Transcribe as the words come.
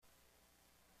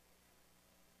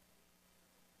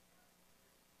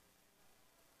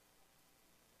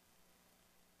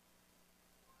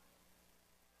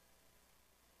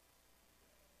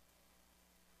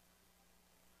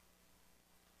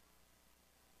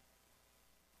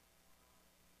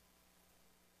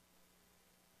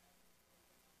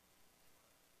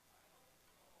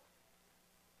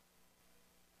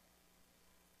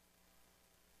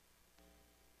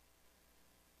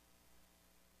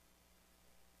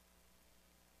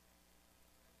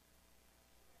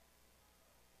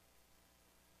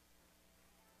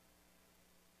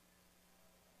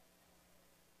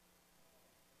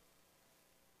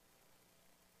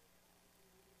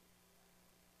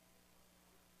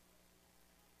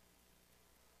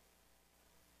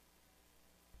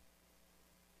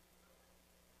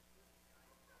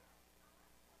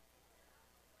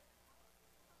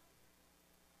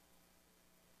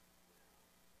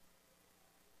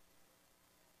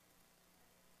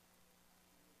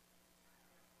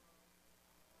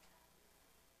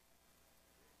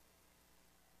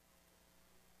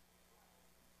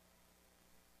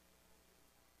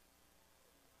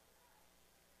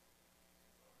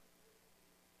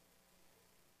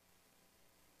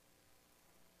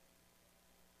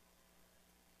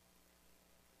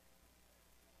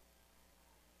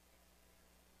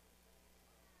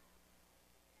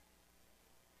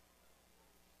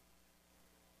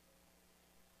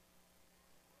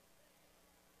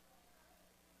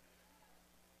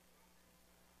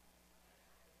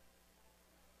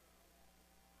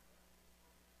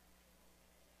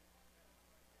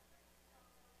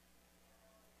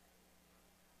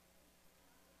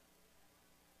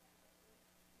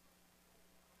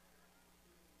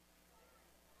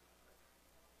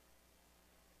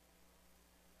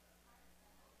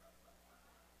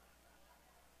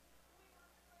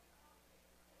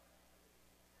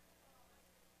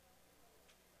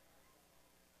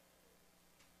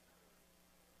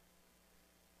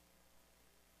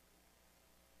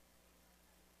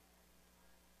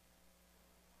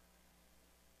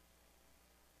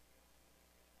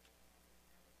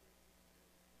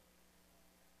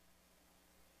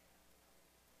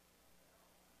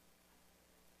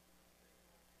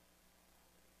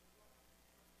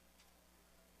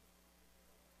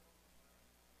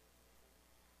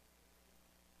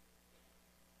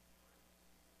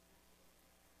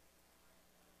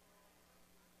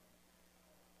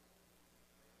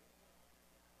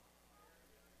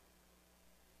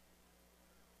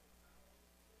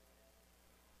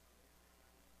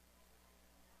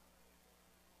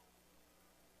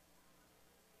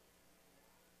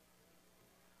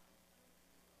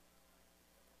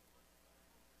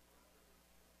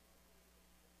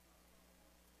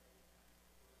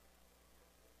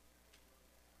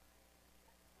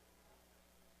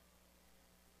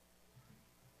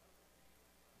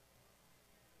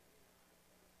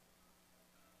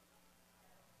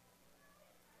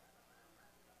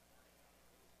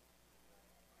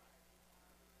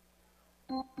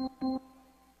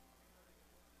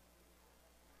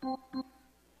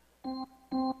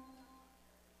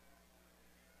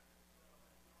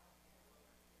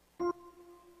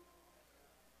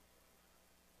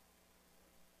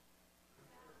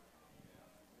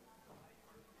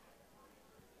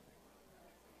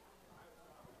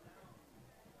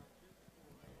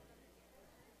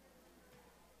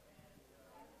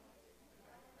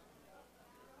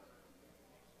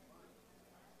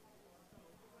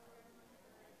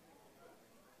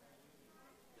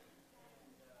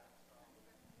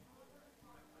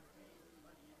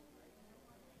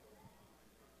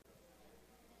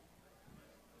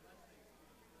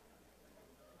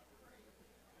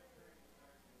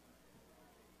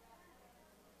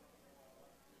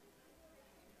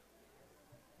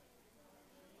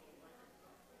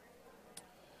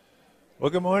Well,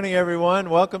 good morning,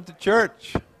 everyone. Welcome to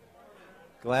church.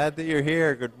 Glad that you're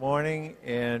here. Good morning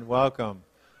and welcome.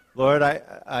 Lord,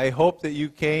 I hope that you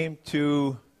came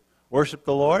to worship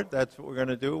the Lord. That's what we're going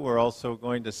to do. We're also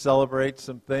going to celebrate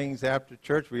some things after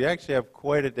church. We actually have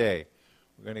quite a day.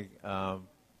 We're going to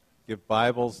give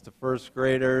Bibles to first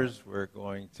graders. We're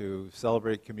going to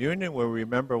celebrate communion where we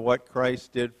remember what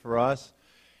Christ did for us.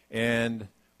 And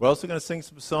we're also going to sing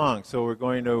some songs. So we're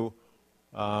going to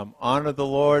honor the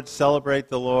Lord, celebrate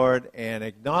the Lord, and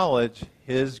acknowledge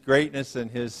His greatness and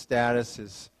His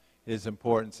status, His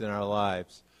importance in our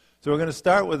lives. So we're going to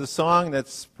start with a song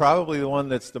that's probably the one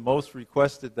that's the most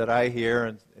requested that I hear,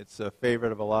 and it's a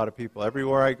favorite of a lot of people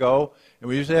everywhere I go. And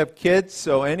we usually have kids,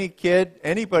 so any kid,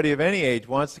 anybody of any age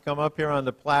wants to come up here on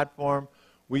the platform,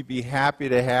 we'd be happy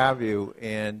to have you.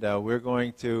 And we're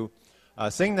going to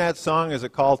sing that song as a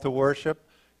call to worship.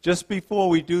 Just before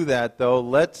we do that, though,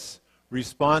 let's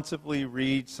responsibly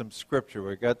read some scripture.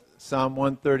 We've got Psalm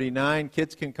 139.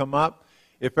 Kids can come up.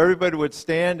 If everybody would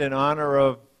stand in honor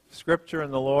of scripture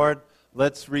and the Lord,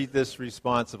 let's read this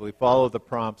responsibly. Follow the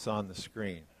prompts on the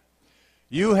screen.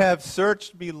 You have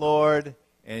searched me, Lord,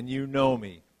 and you know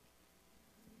me.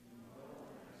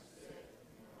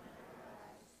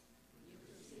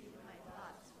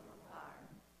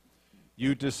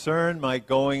 You discern my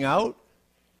going out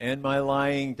and my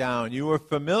lying down. You are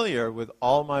familiar with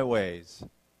all my ways.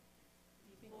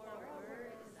 Before a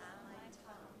word is on my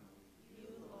tongue, you,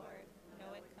 Lord,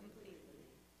 know it completely.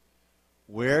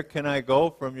 Where can I go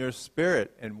from your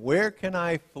spirit, and where can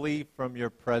I flee from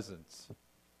your presence?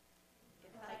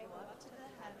 If I go up to the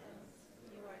heavens,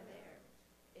 you are there.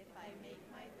 If I make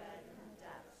my bed in the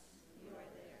depths, you are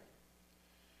there.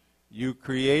 You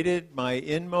created my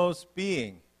inmost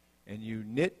being, and you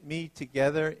knit me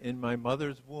together in my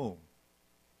mother's womb.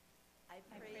 I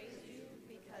praise you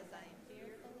because I am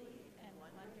fearfully and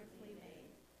wonderfully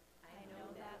made. I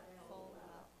know that full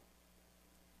well.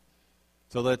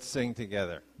 So let's sing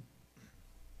together.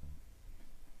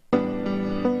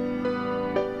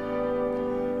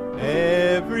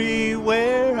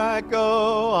 Everywhere I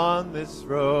go on this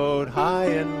road, high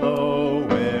and low,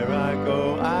 where I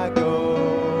go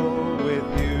with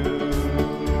you.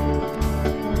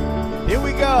 Here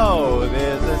we go.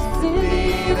 There's a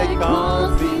city that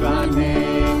calls me by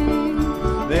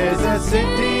name. There's a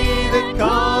city that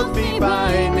calls me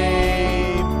by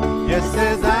name. Yes,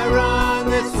 as I run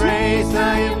this race,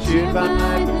 I am cheered by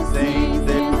the saints.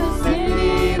 There's a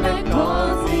city that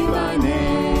calls me by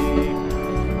name.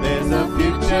 There's a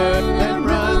future that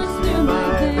runs through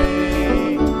my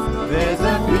veins. There's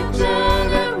a future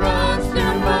that runs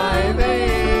through my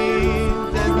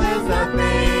veins. And there's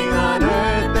nothing on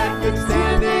earth that could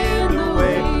stand in the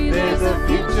way. There's a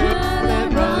future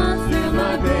that runs through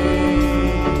my veins.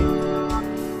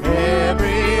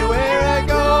 Everywhere I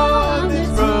go on this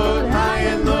road, high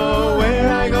and low, where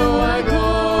I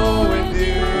go with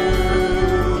you.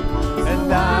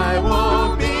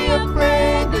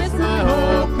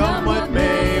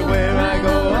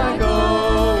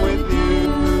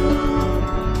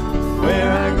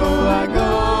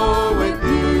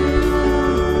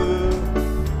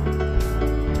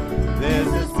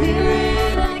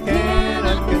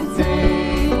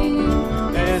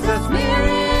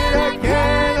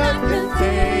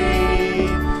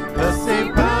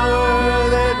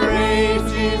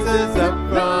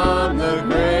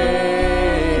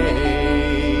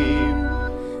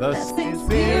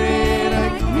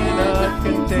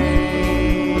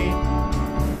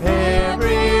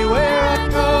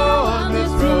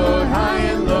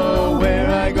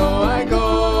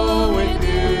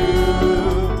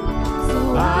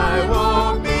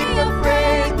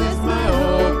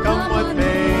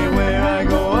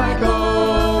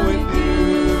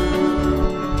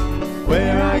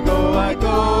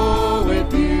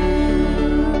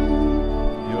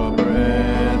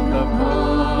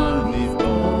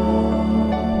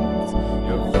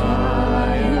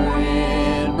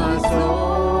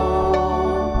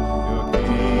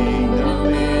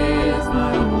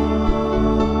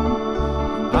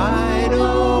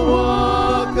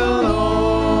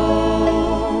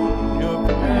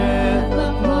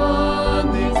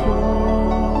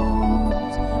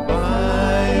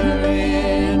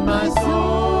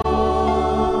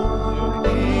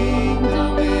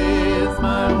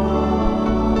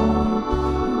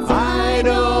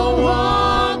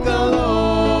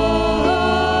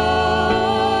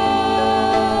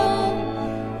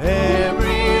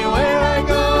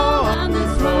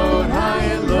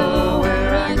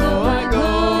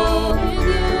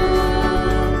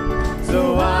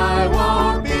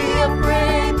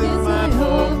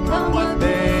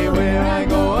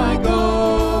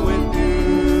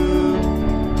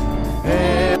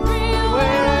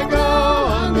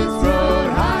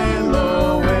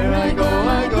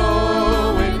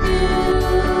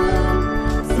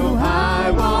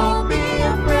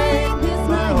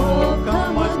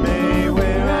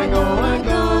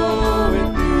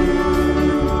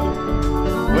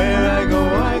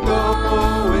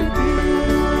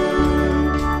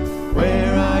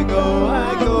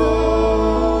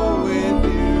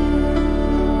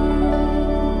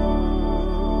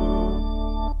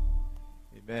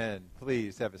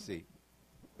 have a seat.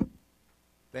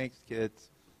 Thanks, kids.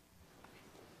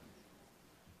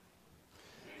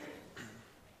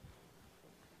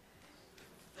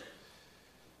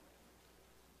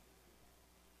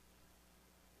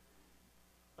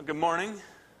 Good morning.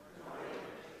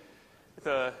 It's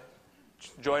a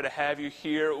joy to have you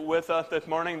here with us this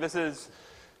morning. This is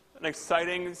an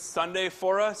exciting Sunday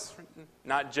for us,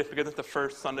 not just because it's the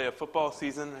first Sunday of football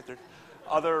season. There's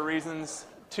other reasons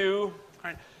too.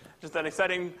 Right? Just an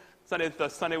exciting Sunday. It's the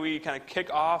Sunday we kind of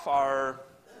kick off our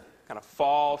kind of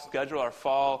fall schedule, our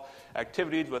fall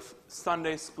activities with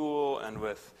Sunday school and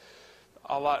with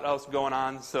a lot else going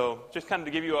on. So just kind of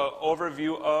to give you an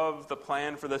overview of the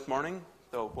plan for this morning.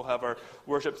 So we'll have our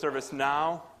worship service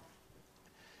now,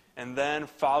 and then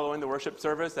following the worship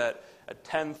service at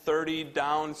 10:30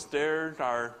 downstairs,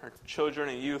 our children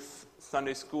and youth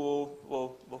Sunday school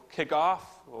will kick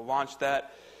off. We'll launch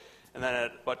that, and then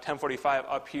at about 10:45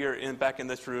 up here back in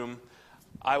this room,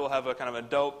 I will have a kind of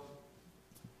adult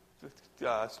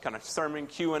kind of sermon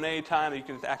Q&A time that you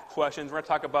can ask questions. We're going to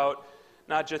talk about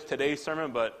not just today's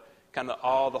sermon, but kind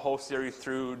of the whole series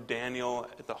through Daniel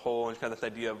as a whole, and kind of this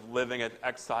idea of living in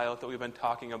exile that we've been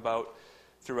talking about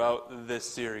throughout this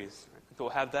series. So we'll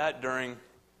have that during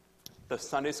the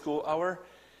Sunday school hour,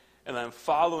 and then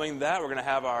following that, we're going to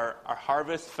have our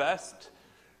Harvest Fest,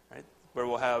 right, where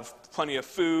we'll have plenty of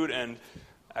food and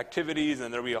activities,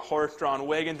 and there'll be a horse-drawn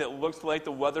wagon that looks like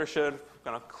the weather should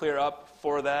kind of clear up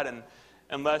for that, and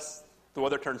unless the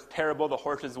weather turns terrible, the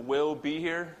horses will be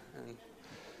here. And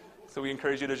so we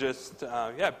encourage you to just,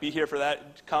 be here for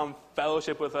that. Come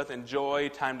fellowship with us, enjoy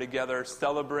time together,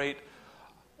 celebrate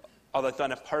all that's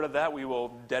done. As part of that, we will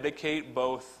dedicate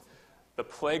both the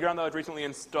playground that was recently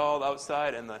installed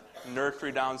outside and the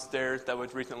nursery downstairs that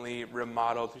was recently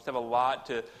remodeled. We just have a lot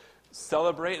to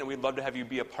celebrate, and we'd love to have you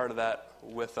be a part of that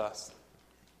with us.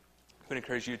 We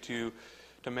encourage you to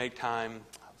make time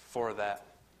for that.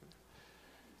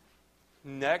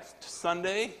 Next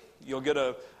Sunday, you'll get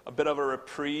a bit of a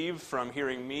reprieve from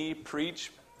hearing me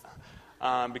preach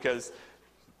because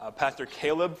Pastor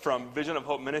Caleb from Vision of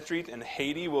Hope Ministries in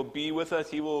Haiti will be with us.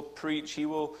 He will preach. He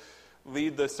will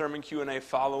lead the sermon Q&A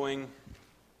following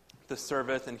the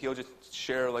service, and he'll just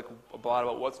share a lot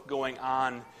about what's going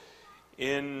on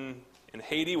in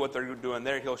Haiti, what they're doing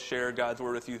there. He'll share God's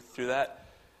word with you through that.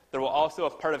 There will also,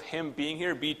 as part of him being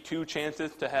here, be 2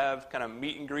 chances to have kind of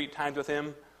meet and greet times with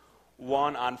him.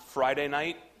 One on Friday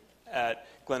night at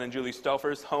Glenn and Julie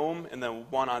Stauffer's home, and then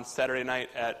one on Saturday night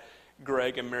at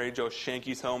Greg and Mary Jo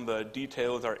Shanky's home. The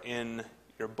details are in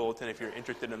your bulletin if you're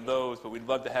interested in those, but we'd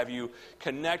love to have you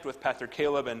connect with Pastor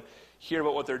Caleb and hear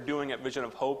about what they're doing at Vision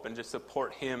of Hope and just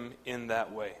support him in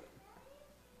that way.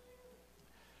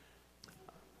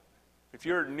 If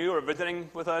you're new or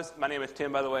visiting with us, my name is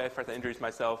Tim, by the way. I forgot to introduce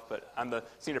myself, but I'm the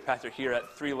senior pastor here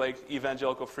at 3 Lakes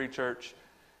Evangelical Free Church.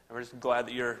 And we're just glad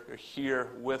that you're here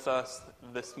with us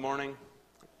this morning.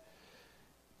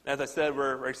 As I said,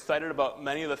 we're excited about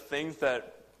many of the things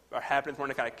that are happening this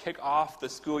morning to kind of kick off the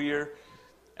school year.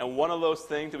 And one of those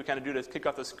things that we kind of do to kick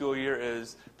off the school year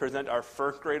is present our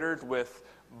first graders with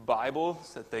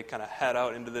Bibles that they kind of head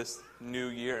out into this new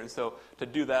year. And so to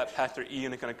do that, Pastor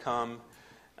Ian is going to come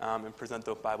and present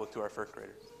those Bibles to our first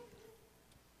graders.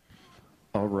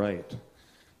 All right.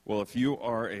 Well, if you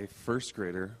are a first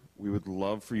grader, we would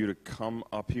love for you to come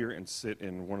up here and sit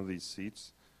in one of these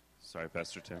seats. Sorry,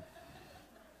 Pastor Tim.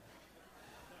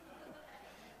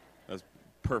 That's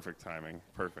perfect timing.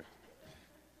 Perfect.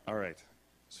 All right.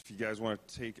 So if you guys want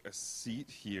to take a seat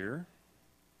here.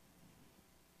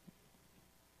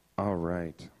 All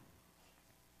right.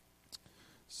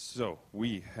 So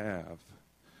we have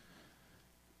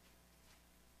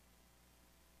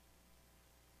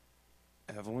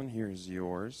Evelyn, here's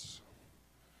yours.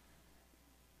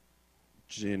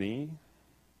 Ginny,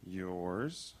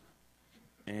 yours.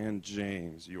 And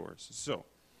James, yours. So,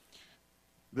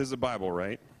 this is a Bible,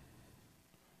 right?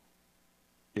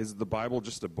 Is the Bible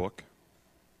just a book?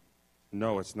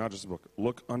 No, it's not just a book.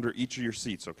 Look under each of your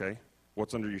seats, okay?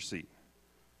 What's under your seat?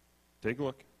 Take a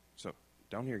look. So,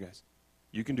 down here, guys.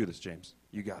 You can do this, James.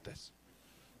 You got this.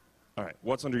 All right,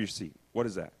 what's under your seat? What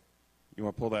is that? You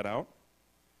want to pull that out?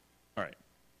 All right.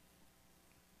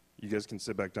 You guys can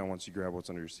sit back down once you grab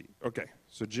what's under your seat. Okay,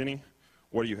 so Ginny,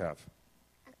 what do you have?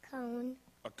 A cone.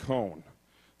 A cone.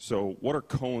 So what are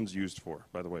cones used for?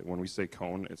 By the way, when we say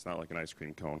cone, it's not like an ice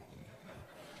cream cone.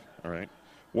 All right.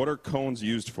 What are cones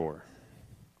used for?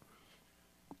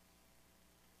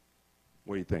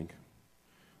 What do you think?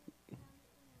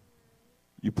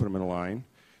 You put them in a line.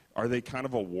 Are they kind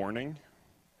of a warning?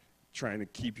 Trying to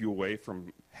keep you away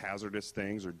from hazardous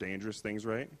things or dangerous things,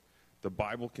 right? The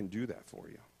Bible can do that for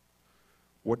you.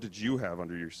 What did you have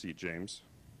under your seat, James?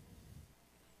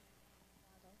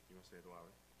 You want to say it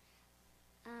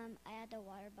louder? I had a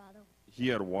water bottle. He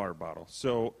had a water bottle.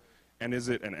 So, and is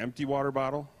it an empty water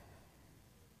bottle?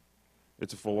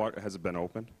 It's a full water. Has it been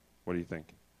opened? What do you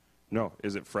think? No.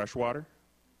 Is it fresh water?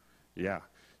 Yeah.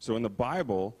 So in the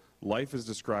Bible, life is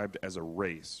described as a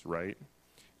race, right?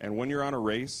 And when you're on a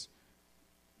race,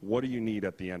 what do you need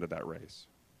at the end of that race?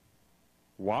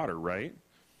 Water, right?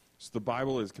 So the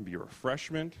Bible can be a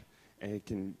refreshment, and it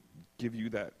can give you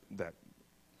that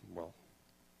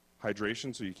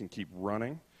hydration so you can keep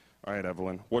running. All right,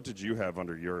 Evelyn, what did you have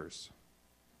under yours?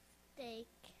 Steak.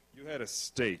 You had a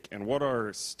steak. And what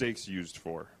are steaks used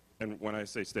for? And when I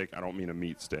say steak, I don't mean a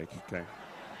meat steak, okay?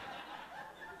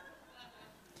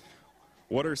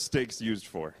 What are steaks used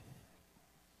for?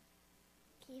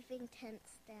 Keeping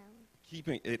tents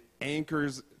down. It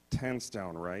anchors tents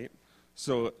down, right?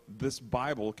 So this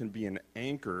Bible can be an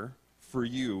anchor for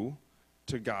you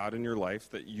to God in your life,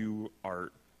 that you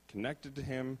are connected to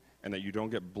Him and that you don't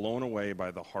get blown away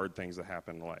by the hard things that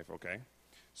happen in life, okay?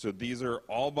 So these are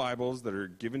all Bibles that are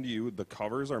given to you. The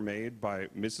covers are made by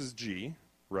Mrs. G,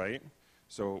 right?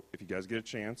 So if you guys get a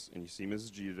chance and you see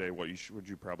Mrs. G today, what would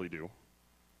you probably do?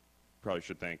 Probably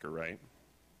should thank her, right?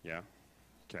 Yeah?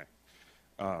 Okay.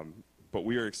 But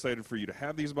we are excited for you to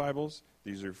have these Bibles.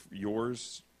 These are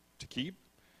yours to keep.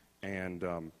 And,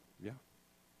 yeah,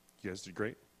 you guys did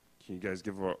great. Can you guys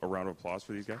give a round of applause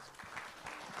for these guys?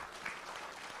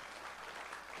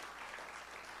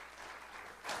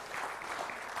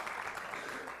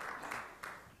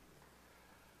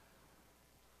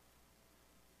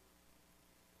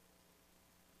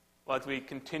 Well, as we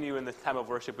continue in this time of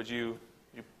worship, would you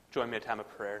join me in a time of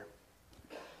prayer?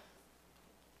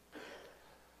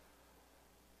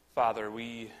 Father,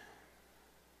 we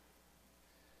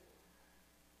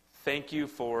thank you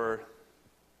for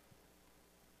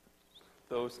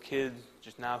those kids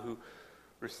just now who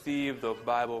received the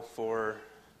Bible, for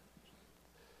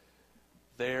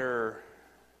their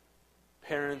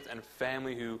parents and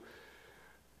family who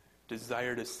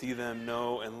desire to see them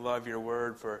know and love your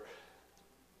word, for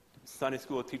Sunday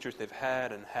school teachers they've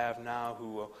had and have now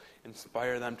who will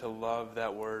inspire them to love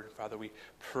that word. Father, we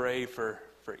pray for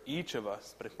each of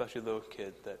us, but especially those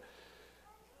kids, that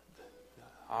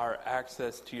our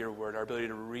access to your word, our ability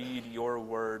to read your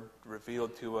word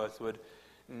revealed to us would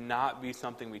not be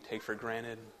something we take for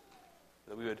granted,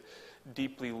 that we would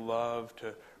deeply love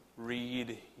to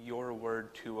read your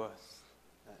word to us.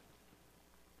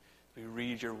 That we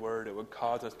read your word, it would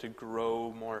cause us to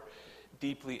grow more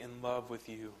deeply in love with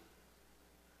you.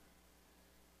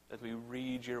 As we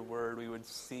read your word, we would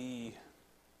see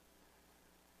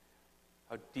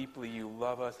how deeply you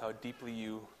love us, how deeply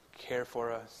you care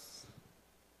for us,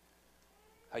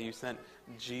 how you sent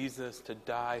Jesus to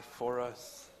die for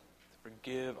us, to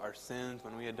forgive our sins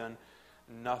when we had done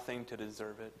nothing to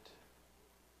deserve it.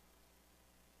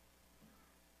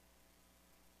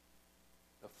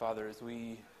 So, Father, as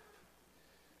we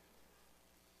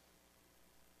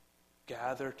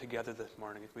gather together this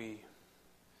morning, as we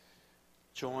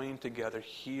join together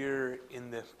here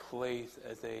in this place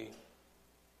as a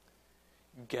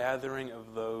gathering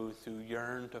of those who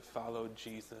yearn to follow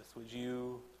Jesus, would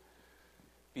you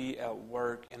be at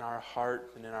work in our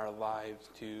hearts and in our lives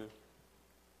to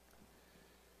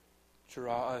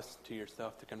draw us to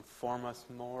yourself, to conform us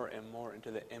more and more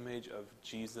into the image of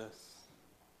Jesus.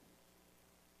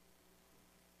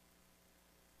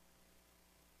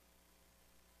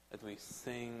 As we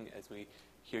sing, as we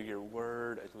hear your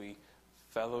word, as we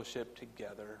fellowship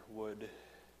together, would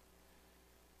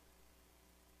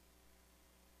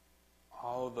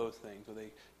all of those things, would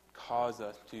they cause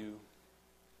us to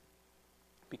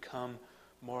become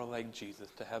more like Jesus,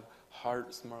 to have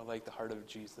hearts more like the heart of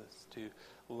Jesus, to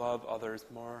love others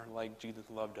more like Jesus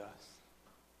loved us.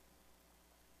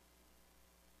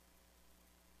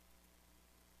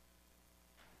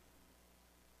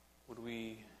 Would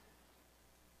we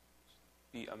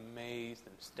be amazed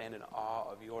and stand in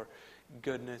awe of your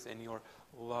goodness and your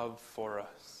love for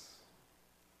us?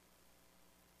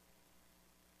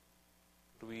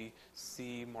 Would we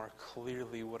see more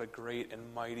clearly what a great and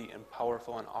mighty and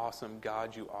powerful and awesome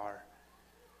God you are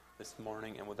this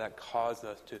morning? And would that cause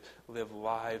us to live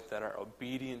lives that are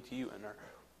obedient to you and are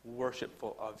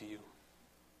worshipful of you?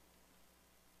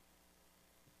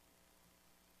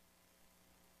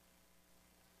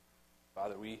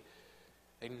 Father, we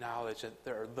acknowledge that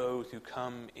there are those who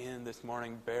come in this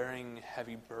morning bearing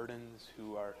heavy burdens,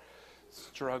 who are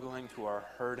struggling, who are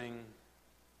hurting.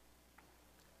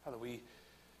 Father, we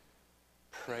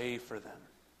pray for them.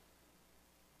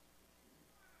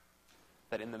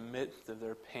 that in the midst of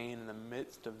their pain, in the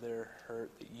midst of their hurt,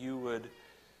 that you would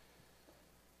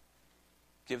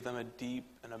give them a deep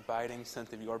and abiding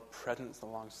sense of your presence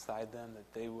alongside them,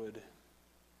 that they would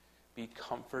be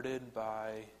comforted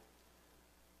by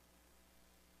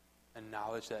the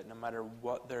knowledge that no matter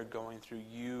what they're going through,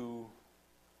 you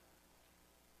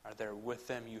are there with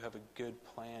them. You have a good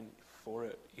plan for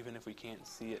it, even if we can't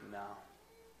see it now.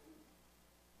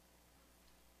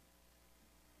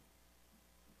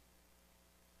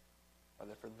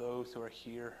 Father, for those who are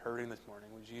here hurting this morning,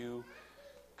 would you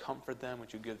comfort them?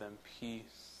 Would you give them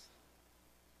peace?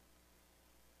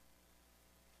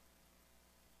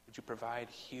 Would you provide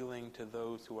healing to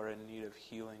those who are in need of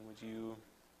healing? Would you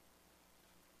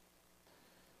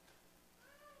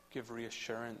give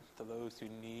reassurance to those who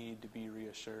need to be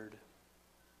reassured?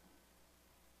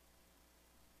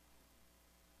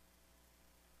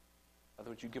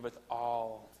 Father, would you give us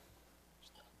all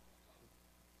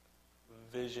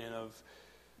vision of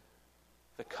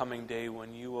the coming day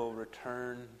when you will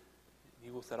return,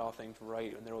 you will set all things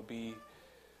right, and there will be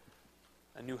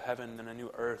a new heaven and a new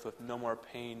earth with no more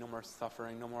pain, no more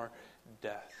suffering, no more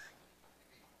death.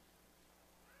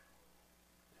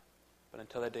 But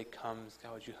until that day comes,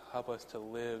 God, would you help us to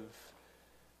live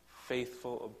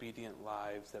faithful, obedient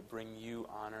lives that bring you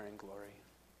honor and glory.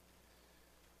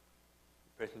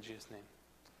 Pray in Jesus' name.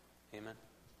 Amen.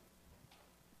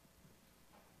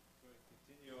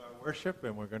 Continue our worship,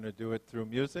 and we're going to do it through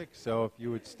music. So if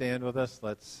you would stand with us,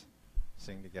 let's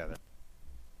sing together.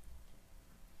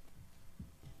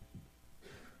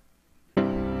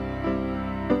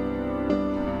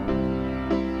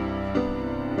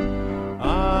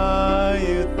 Are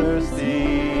you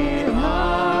thirsty?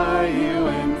 Are you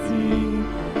empty?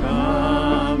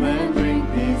 Come and drink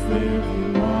these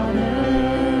living waters.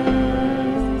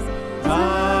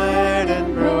 Tired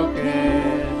and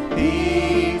broken,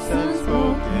 peace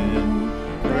unspoken,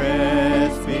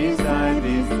 rest beside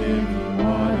these living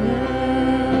waters.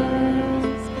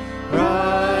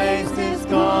 Christ is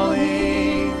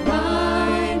calling,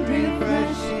 find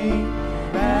refreshing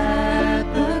at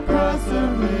the cross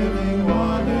of living waters.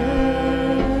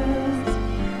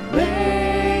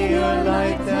 Lay your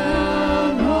light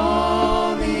down,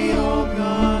 all the old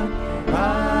gone,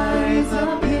 rise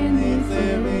up in these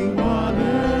living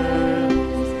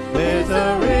waters. There's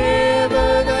a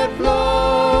river that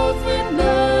flows with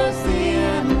mercy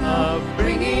and love,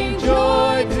 bringing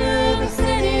joy to the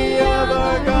city of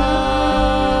our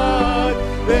God.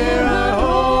 There our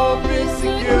hope is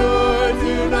secure,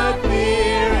 do not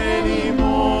fear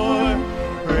anymore.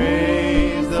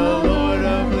 Praise the Lord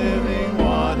of living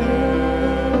waters.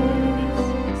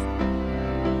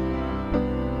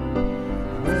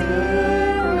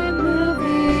 Where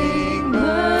moving,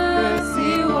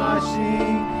 mercy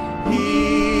washing,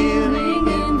 healing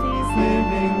in these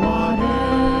living waters.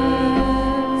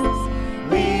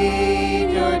 Lead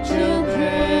your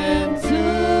children to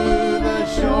the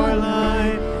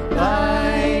shoreline.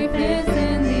 Life is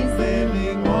in these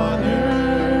living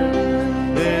waters.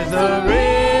 There's a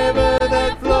river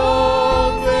that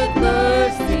flows with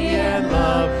mercy and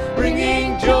love,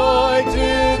 bringing joy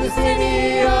to the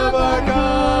city of our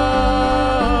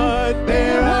God.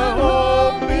 There our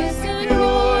hope is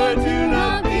secure, do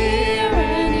not fear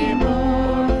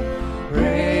anymore.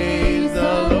 Praise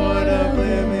the Lord of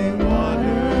living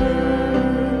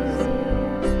waters.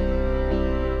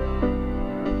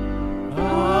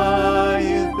 Are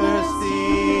you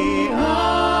thirsty?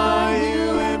 Are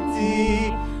you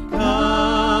empty?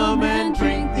 Come and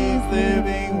drink these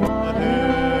living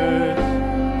waters.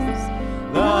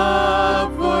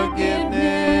 Love,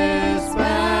 forgiveness,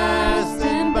 vast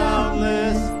and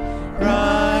boundless.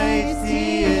 Christ,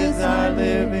 He is our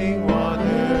living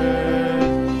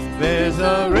waters. There's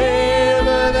a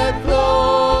river that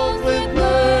flows with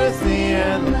mercy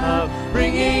and love,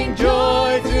 bringing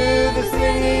joy to the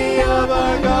city of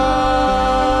our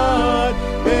God.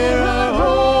 There our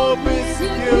hope is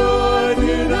secure,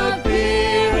 do not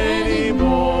fear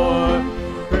anymore.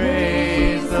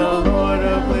 Praise the Lord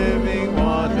of living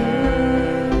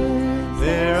waters.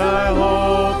 There our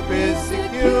hope is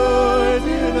secure,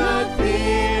 do not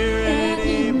fear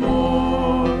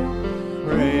anymore.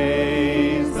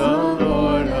 Praise the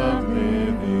Lord of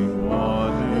living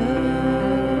waters.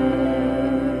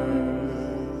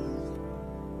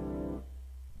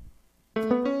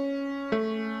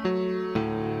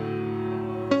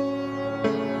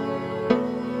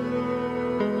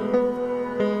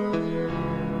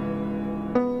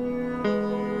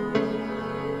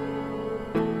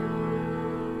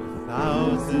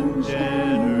 Thousand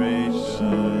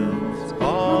generations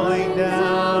falling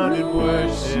down in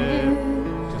worship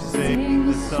to sing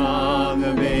the song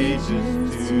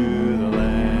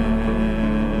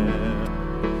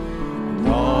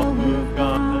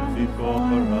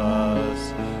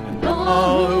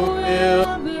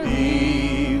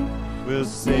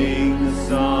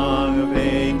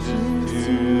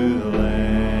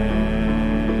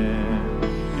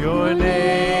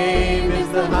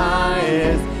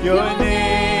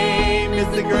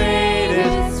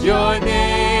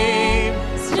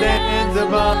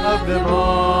them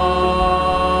all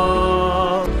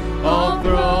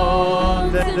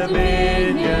thrones and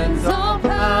dominions, all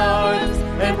powers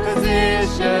and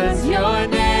positions. Your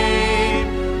name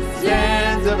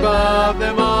stands above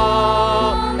them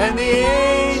all, and the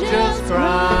angels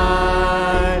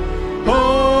cry,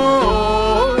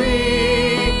 holy,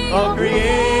 all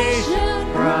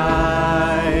creation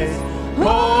cries,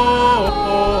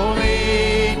 holy,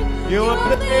 you are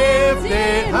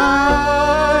lifted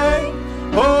high,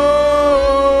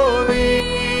 holy,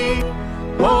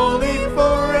 holy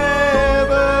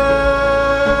forever.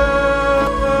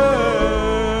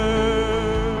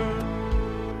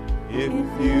 If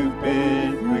you've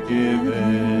been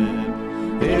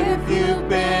forgiven, if you've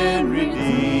been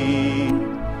redeemed,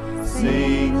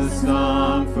 sing the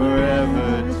song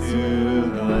forever to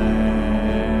the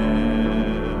Lamb.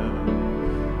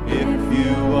 If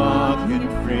you walk in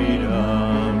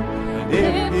freedom,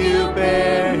 and if you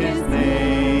bear His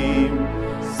name,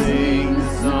 sing the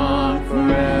song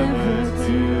forever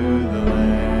to the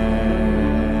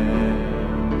Lamb.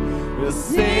 We'll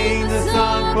sing the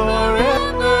song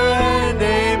forever and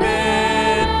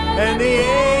amen, and the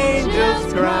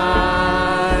angels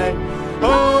cry,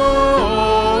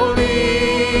 holy,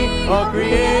 all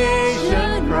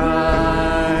creation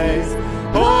cries,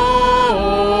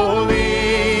 holy,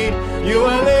 you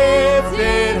are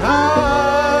lifted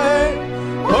high,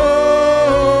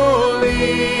 holy,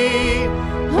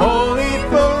 holy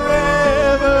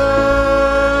forever.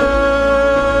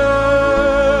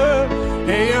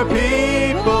 Hear your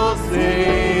people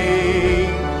sing,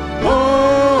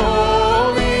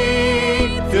 holy,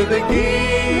 to the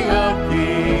King of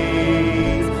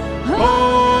Kings,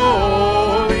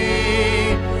 holy,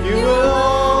 you will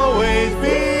always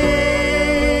be,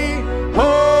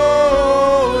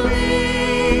 holy,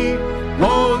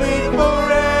 holy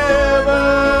forever.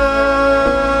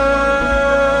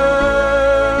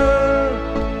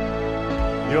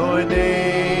 Your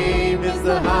name is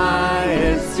the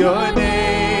highest, your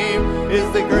name is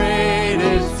the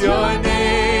greatest, your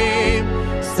name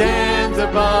stands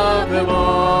above them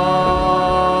all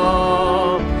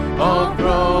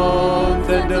thrones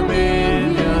and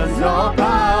dominions, all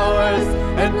powers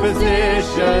and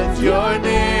positions, your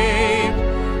name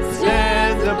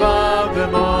stands above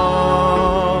them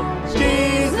all.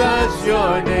 Jesus,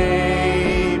 your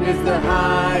name is the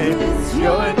highest,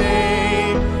 your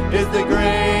name is the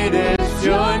greatest,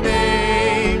 your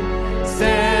name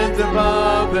stands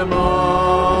above them all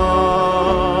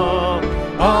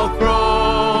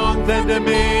thrones and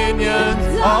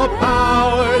dominions, all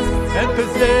powers and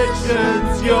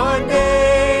positions, your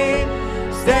name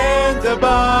stands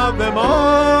above them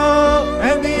all,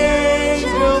 and the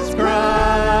angels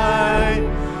cry,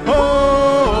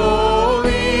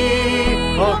 holy,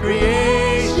 all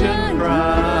creation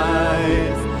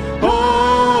cries,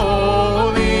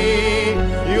 holy,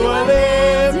 you are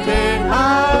lifted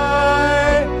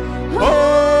high,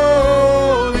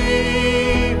 holy,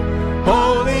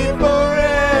 holy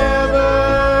forever.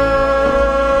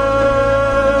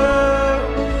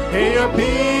 Hear your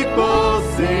people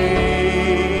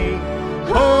sing,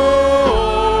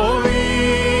 holy,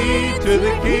 to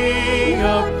the King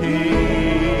of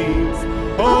Kings,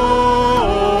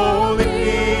 holy,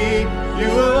 you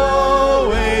will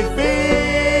always be,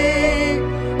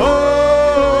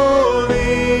 holy,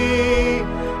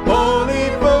 holy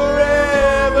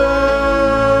forever.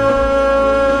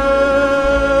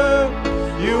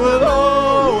 You will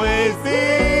always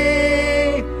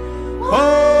be,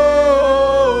 holy,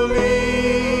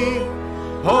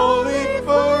 holy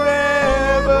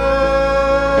forever.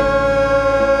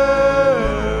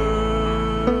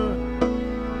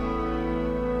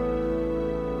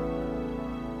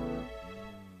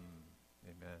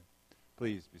 Amen.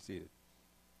 Please be seated.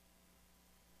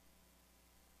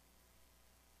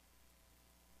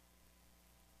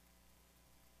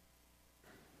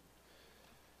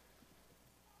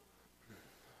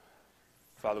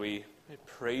 Father, we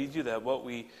praise you that what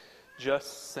we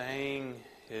just sang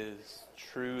is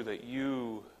true, that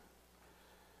you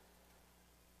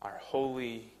are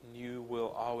holy, and you will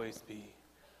always be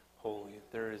holy.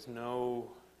 There is no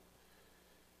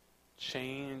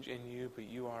change in you, but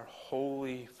you are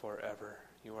holy forever.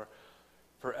 You are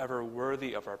forever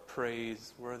worthy of our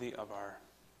praise, worthy of our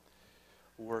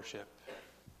worship.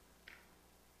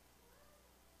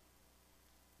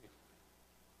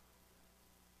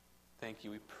 Thank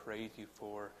you. We praise you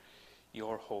for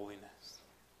your holiness.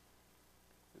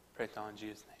 We pray it all in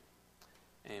Jesus'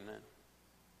 name. Amen.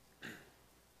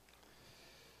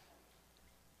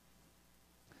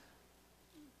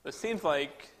 It seems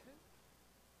like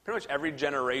pretty much every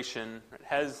generation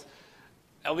has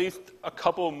at least a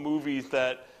couple of movies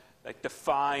that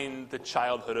define the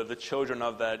childhood of the children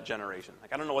of that generation.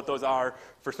 I don't know what those are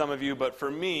for some of you, but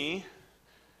for me,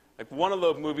 one of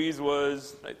those movies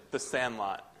was The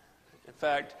Sandlot. In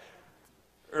fact,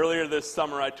 earlier this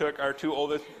summer, I took our two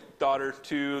oldest daughters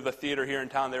to the theater here in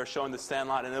town. They were showing The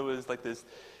Sandlot, and it was this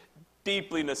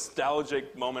deeply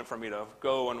nostalgic moment for me to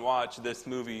go and watch this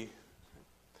movie.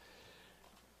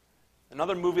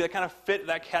 Another movie that kind of fit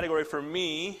that category for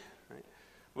me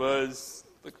was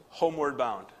Homeward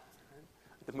Bound.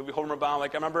 The movie Homeward Bound, I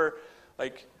remember,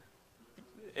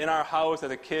 in our house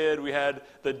as a kid, we had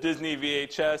the Disney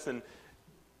VHS, and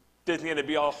Disney had to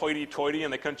be all hoity-toity,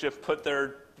 and they couldn't just put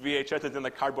their VHSs in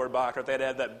the cardboard box, or they had to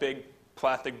have that big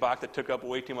plastic box that took up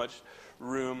way too much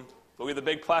room. But we had the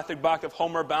big plastic box of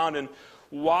Homeward Bound and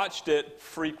watched it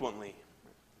frequently.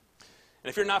 And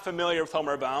if you're not familiar with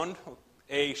Homeward Bound,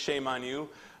 A, shame on you,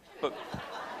 but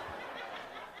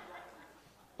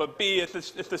B,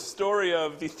 it's the story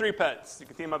of these three pets. You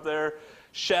can see them up there.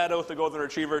 Shadow, the golden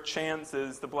retriever. Chance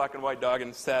is the black and white dog.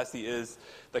 And Sassy is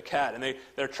the cat. And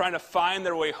they're trying to find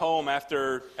their way home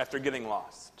after getting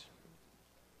lost.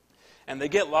 And they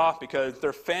get lost because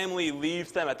their family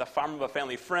leaves them at the farm of a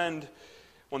family friend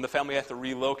when the family has to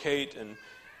relocate.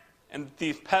 And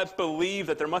these pets believe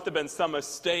that there must have been some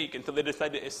mistake, and so they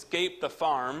decide to escape the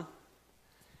farm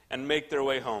and make their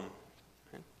way home.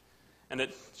 And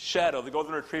it's Shadow, the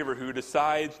golden retriever, who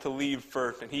decides to leave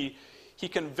first. And he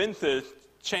convinces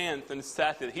Chance and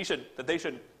Sassy that they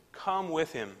should come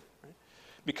with him. Right?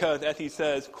 Because, as he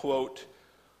says, quote,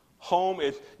 "Home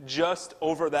is just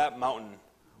over that mountain.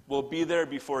 We'll be there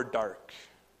before dark."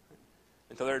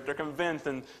 And so they're convinced,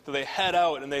 and so they head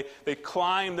out, and they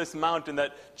climb this mountain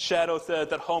that Shadow says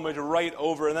that home is right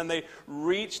over. And then they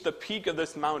reach the peak of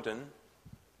this mountain.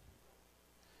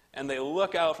 And they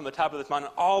look out from the top of this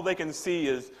mountain. All they can see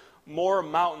is more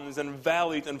mountains and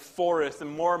valleys and forests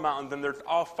and more mountains. And there's,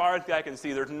 as far as the eye can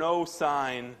see, there's no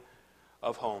sign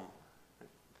of home.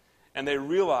 And they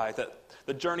realize that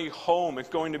the journey home is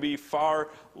going to be far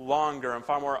longer and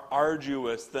far more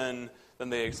arduous than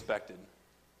they expected.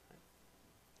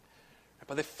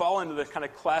 But they fall into this kind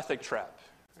of classic trap,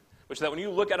 which is that when you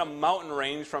look at a mountain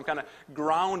range from kind of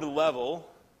ground level,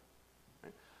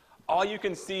 all you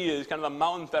can see is kind of the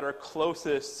mountains that are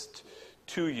closest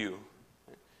to you.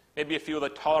 Maybe a few of the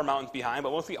taller mountains behind,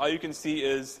 but mostly all you can see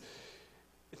is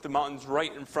the mountains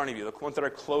right in front of you, the ones that are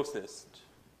closest.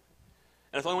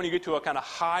 And it's only when you get to a kind of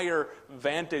higher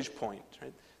vantage point,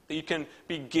 right, that you can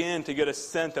begin to get a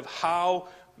sense of how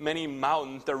many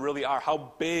mountains there really are,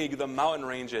 how big the mountain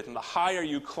range is. And the higher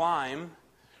you climb,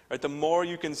 right, the more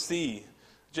you can see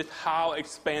just how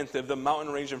expansive the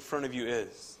mountain range in front of you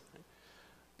is.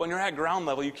 When you're at ground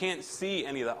level, you can't see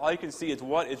any of that. All you can see is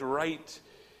what is right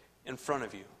in front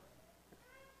of you.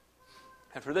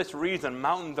 And for this reason,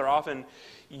 mountains are often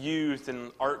used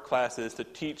in art classes to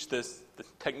teach this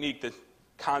technique, this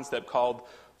concept called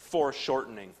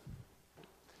foreshortening.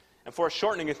 And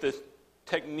foreshortening is this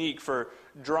technique for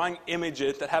drawing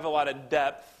images that have a lot of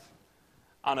depth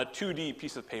on a 2D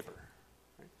piece of paper.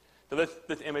 So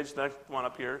this image, that one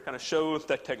up here, kind of shows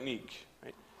that technique.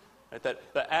 Right,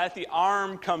 that as the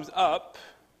arm comes up,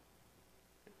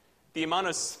 the amount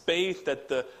of space that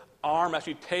the arm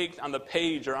actually takes on the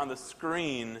page or on the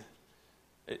screen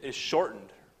is shortened.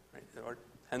 Right? Or,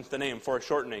 hence the name,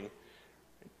 foreshortening.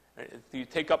 Right? You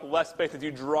take up less space as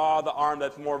you draw the arm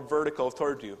that's more vertical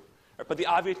towards you. Right? But the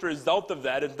obvious result of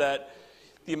that is that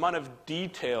the amount of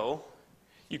detail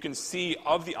you can see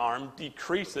of the arm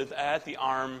decreases as the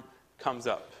arm comes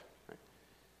up.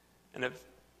 Right?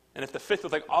 And if the fist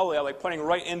was all the way out, pointing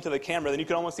right into the camera, then you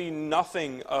can almost see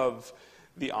nothing of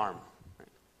the arm. Right?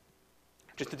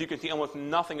 Just as you can see almost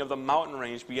nothing of the mountain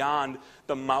range beyond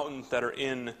the mountains that are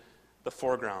in the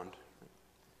foreground.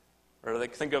 Or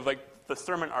think of the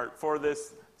sermon art for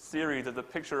this series as a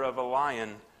picture of a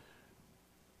lion.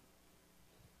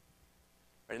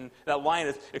 Right? And that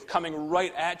lion is coming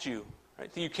right at you.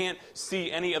 Right? So you can't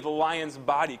see any of the lion's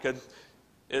body because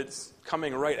it's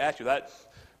coming right at you. That's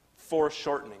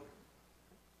foreshortening.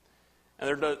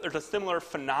 And there's a similar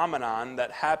phenomenon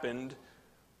that happened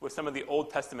with some of the Old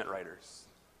Testament writers,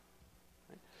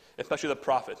 right? Especially the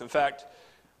prophets. In fact,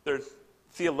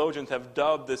 theologians have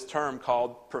dubbed this term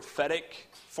called prophetic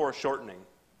foreshortening.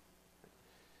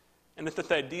 And it's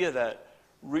this idea that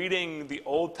reading the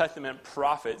Old Testament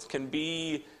prophets can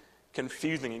be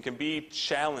confusing and can be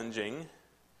challenging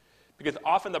because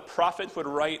often the prophets would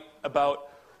write about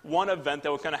one event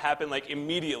that was going to happen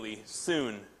immediately,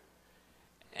 soon.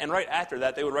 And right after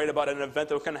that, they would write about an event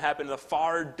that was going to happen in the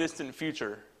far distant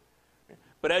future.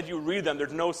 But as you read them,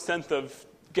 there's no sense of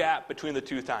gap between the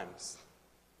two times.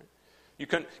 You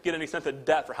couldn't get any sense of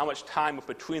depth or how much time was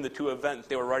between the two events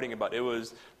they were writing about. It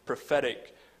was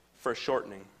prophetic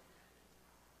foreshortening.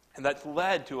 And that's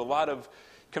led to a lot of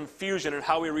confusion in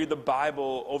how we read the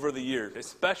Bible over the years,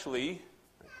 especially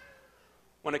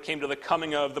when it came to the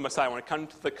coming of the Messiah. When it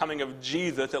comes to the coming of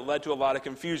Jesus, it led to a lot of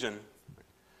confusion.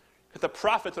 Because the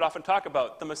prophets would often talk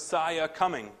about the Messiah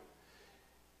coming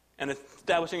and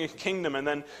establishing a kingdom and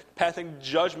then passing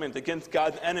judgment against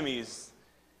God's enemies.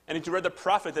 And if you read the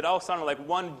prophets, it all sounded like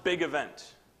one big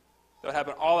event that would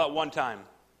happen all at one time.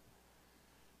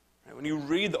 When you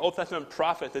read the Old Testament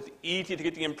prophets, it's easy to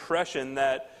get the impression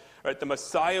that the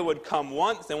Messiah would come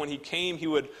once, and when he came, he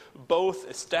would both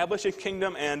establish a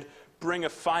kingdom and bring a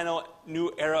final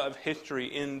new era of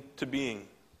history into being.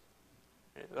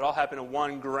 It all happened in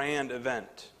one grand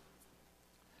event.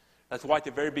 That's why at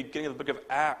the very beginning of the book of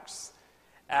Acts,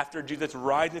 after Jesus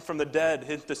rising from the dead,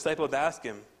 his disciples asked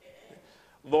him,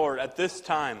 Lord,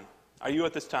 are you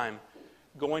at this time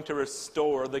going to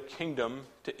restore the kingdom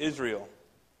to Israel?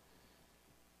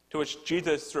 To which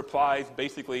Jesus replies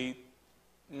basically,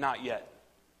 not yet.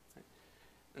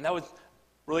 And that was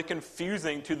really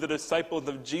confusing to the disciples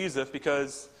of Jesus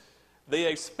because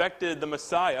they expected the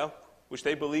Messiah, which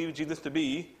they believed Jesus to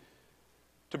be,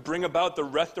 to bring about the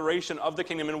restoration of the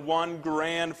kingdom in one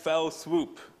grand fell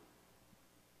swoop.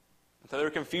 So they were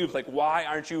confused, like, why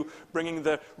aren't you bringing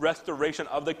the restoration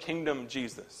of the kingdom,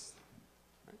 Jesus?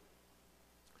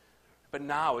 But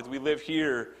now, as we live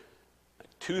here,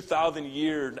 2,000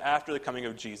 years after the coming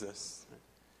of Jesus,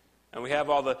 and we have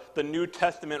all the New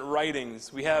Testament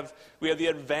writings, we have the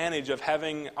advantage of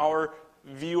having our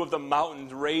view of the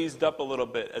mountains raised up a little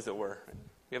bit, as it were.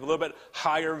 We have a little bit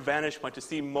higher vantage point to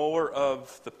see more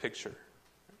of the picture.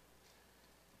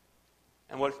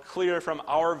 And what's clear from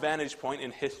our vantage point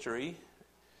in history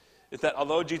is that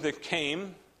although Jesus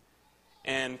came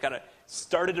and kind of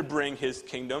started to bring his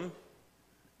kingdom,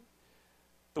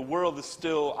 the world is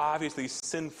still obviously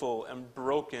sinful and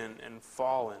broken and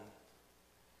fallen.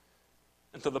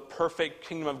 And so the perfect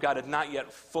kingdom of God has not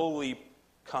yet fully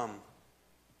come.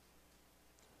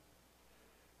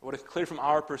 What is clear from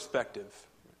our perspective,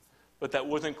 but that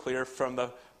wasn't clear from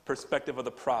the perspective of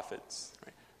the prophets,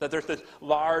 right? That there's this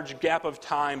large gap of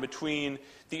time between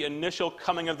the initial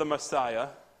coming of the Messiah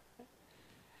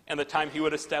and the time he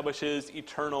would establish his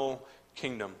eternal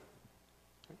kingdom.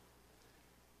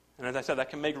 And as I said, that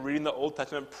can make reading the Old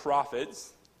Testament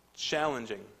prophets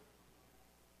challenging.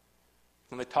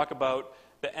 When they talk about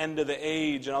the end of the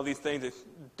age and all these things, it's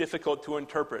difficult to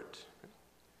interpret.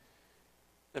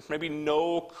 There's maybe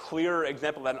no clearer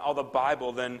example of that in all the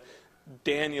Bible than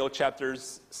Daniel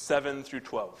chapters 7 through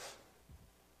 12.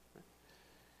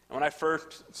 And when I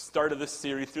first started this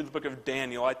series through the book of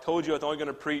Daniel, I told you I was only going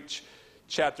to preach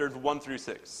chapters 1 through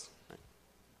 6.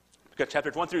 Because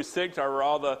chapters 1 through 6 are where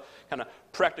all the kind of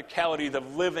practicalities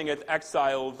of living as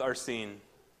exiles are seen.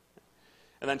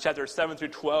 And then chapters 7 through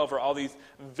 12 are all these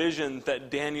visions that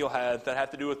Daniel has that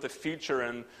have to do with the future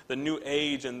and the new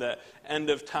age and the end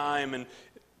of time. And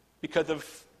because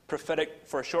of prophetic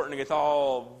foreshortening, it's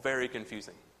all very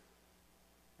confusing.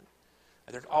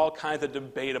 And there's all kinds of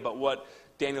debate about what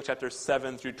Daniel chapters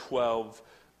 7 through 12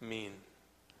 mean.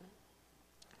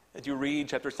 As you read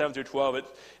chapter 7 through 12,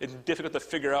 it's difficult to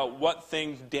figure out what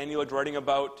things Daniel is writing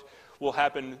about will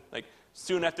happen like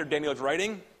soon after Daniel is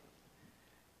writing,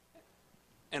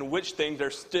 and which things are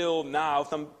still now,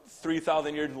 some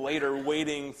 3,000 years later,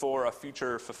 waiting for a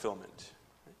future fulfillment.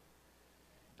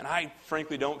 And I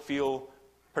frankly don't feel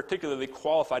particularly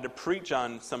qualified to preach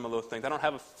on some of those things. I don't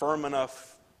have a firm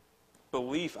enough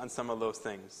belief on some of those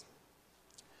things.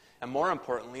 And more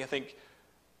importantly, I think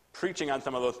preaching on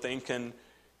some of those things can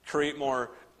create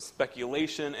more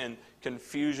speculation and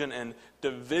confusion and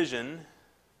division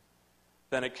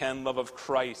than it can love of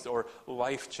Christ or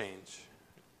life change.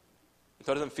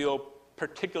 So it doesn't feel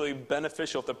particularly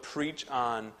beneficial to preach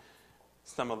on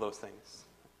some of those things.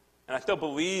 And I still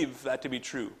believe that to be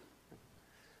true.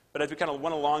 But as we kind of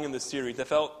went along in this series, I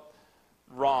felt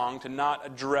wrong to not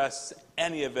address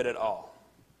any of it at all.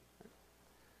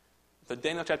 So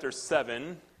Daniel chapter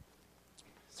 7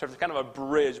 serves as kind of a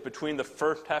bridge between the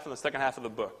first half and the second half of the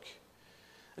book.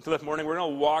 And so this morning we're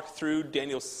going to walk through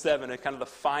Daniel 7 as kind of the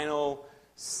final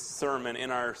sermon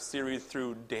in our series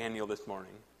through Daniel this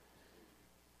morning.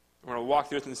 We're going to walk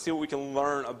through it and see what we can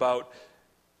learn about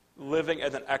living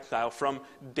as an exile from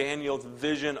Daniel's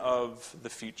vision of the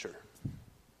future.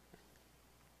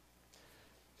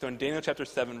 So in Daniel chapter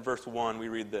 7, verse 1, we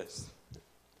read this.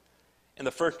 In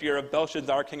the first year of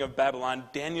Belshazzar, king of Babylon,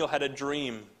 Daniel had a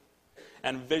dream,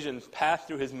 and visions passed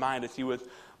through his mind as he was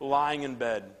lying in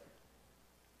bed.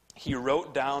 he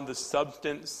wrote down the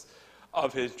substance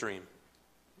of his dream.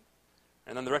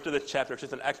 And then the rest of the chapter is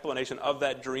just an explanation of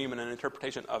that dream and an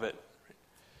interpretation of it.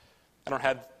 I don't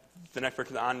have the next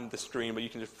verse on the screen, but you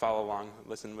can just follow along,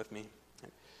 listen with me.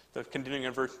 So continuing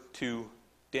in verse 2,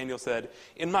 Daniel said,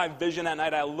 "In my vision at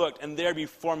night I looked, and there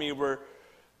before me were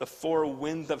the four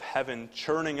winds of heaven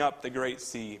churning up the great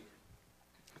sea.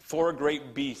 Four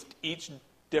great beasts, each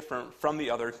different from the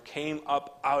other, came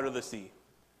up out of the sea.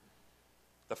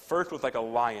 The first was like a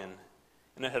lion,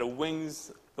 and it had the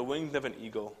wings of an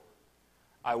eagle.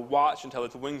 I watched until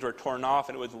its wings were torn off,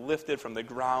 and it was lifted from the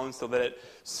ground so that it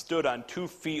stood on 2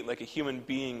 feet like a human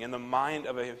being, and the mind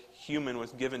of a human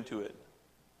was given to it.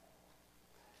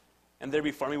 And there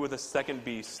before me was a second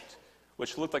beast,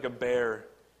 which looked like a bear.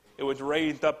 It was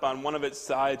raised up on one of its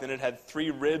sides, and it had 3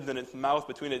 ribs in its mouth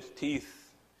between its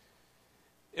teeth.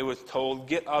 It was told,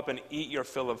 'Get up and eat your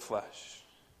fill of flesh.'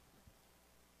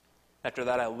 After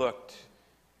that I looked,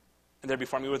 and there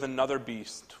before me was another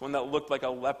beast, one that looked like a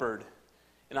leopard,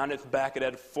 and on its back it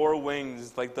had 4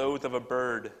 wings like those of a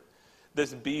bird.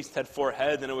 This beast had 4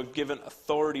 heads, and it was given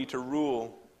authority to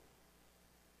rule.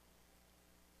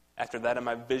 After that, in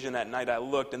my vision at night, I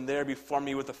looked, and there before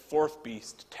me was a 4th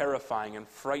beast, terrifying and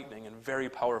frightening and very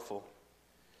powerful.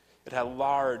 It had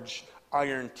large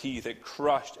iron teeth. It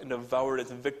crushed and devoured its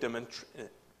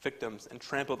victims and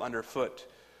trampled underfoot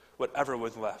whatever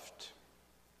was left.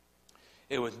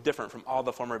 It was different from all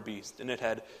the former beasts, and it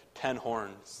had 10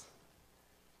 horns.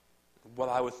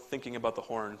 While I was thinking about the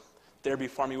horns, there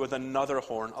before me was another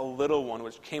horn, a little one,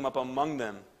 which came up among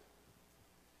them.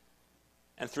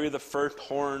 And 3 of the first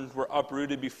horns were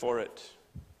uprooted before it.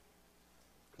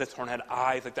 This horn had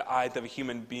eyes like the eyes of a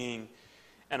human being,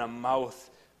 and a mouth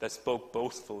that spoke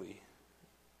boastfully."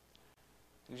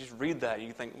 And you just read that,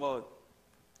 you think, well, you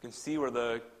can see where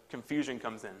the confusion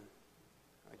comes in.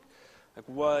 Like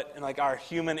what, and like our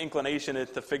human inclination is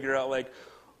to figure out, like,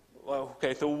 well,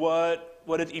 okay, so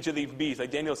what is each of these beasts? Like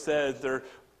Daniel says, they're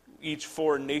each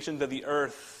 4 nations of the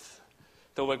earth.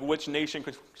 So like which nation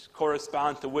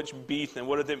corresponds to which beast, and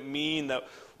what does it mean that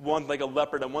one's like a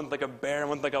leopard and one's like a bear and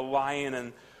one's like a lion,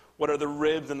 and what are the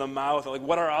ribs and the mouth? And like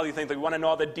what are all these things? Like we want to know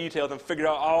all the details and figure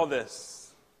out all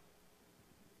this.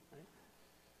 Right?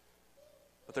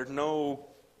 But there's no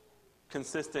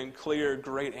consistent, clear,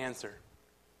 great answer.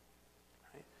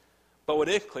 Right? But what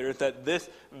is clear is that this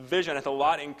vision has a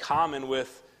lot in common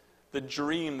with the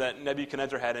dream that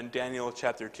Nebuchadnezzar had in Daniel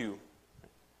chapter 2.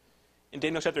 In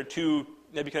Daniel chapter 2,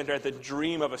 Nebuchadnezzar had the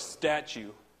dream of a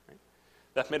statue, right,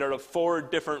 that's made out of 4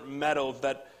 different metals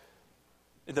that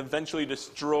is eventually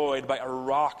destroyed by a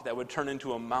rock that would turn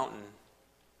into a mountain.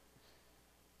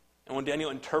 And when Daniel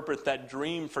interprets that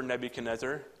dream for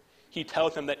Nebuchadnezzar, he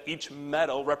tells him that each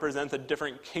metal represents a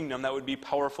different kingdom that would be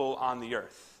powerful on the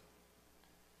earth.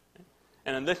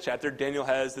 And in this chapter, Daniel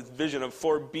has this vision of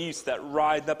 4 beasts that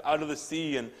rise up out of the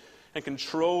sea and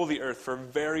control the earth for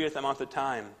various amounts of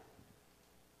time.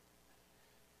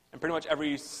 And pretty much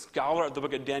every scholar of the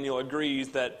book of Daniel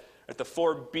agrees that the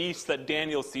 4 beasts that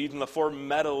Daniel sees and the 4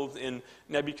 metals in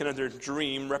Nebuchadnezzar's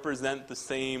dream represent the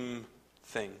same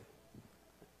thing.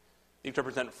 These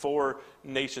represent 4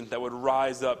 nations that would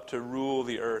rise up to rule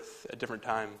the earth at different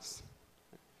times.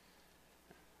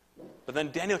 But then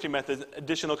Daniel's dream has this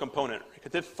additional component,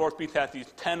 because this 4th beast has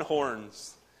these 10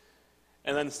 horns.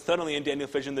 And then suddenly in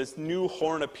Daniel's vision, this new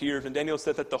horn appears, and Daniel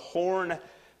says that the horn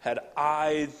had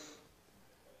eyes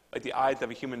like the eyes of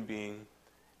a human being,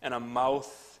 and a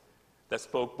mouth that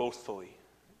spoke boastfully.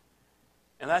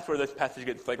 And that's where this passage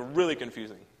gets like really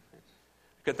confusing.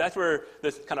 Because that's where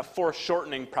this kind of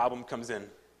foreshortening problem comes in.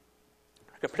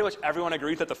 Because pretty much everyone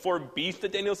agrees that the 4 beasts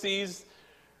that Daniel sees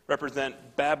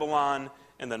represent Babylon,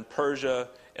 and then Persia,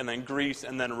 and then Greece,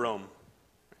 and then Rome.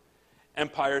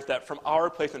 Empires that from our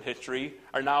place in history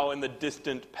are now in the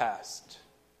distant past.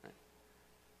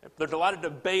 There's a lot of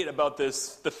debate about the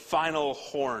final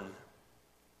horn.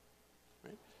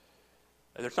 Right?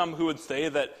 There's some who would say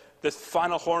that this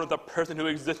final horn is a person who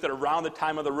existed around the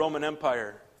time of the Roman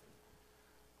Empire.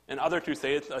 And others who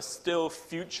say it's a still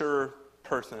future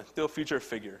person, a still future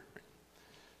figure. Right?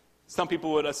 Some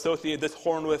people would associate this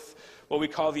horn with what we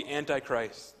call the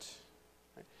Antichrist.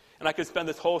 Right? And I could spend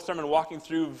this whole sermon walking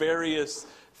through various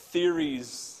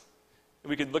theories.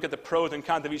 We could look at the pros and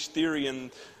cons of each theory,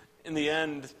 and in the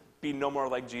end, be no more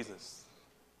like Jesus.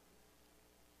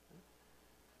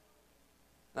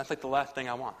 That's like the last thing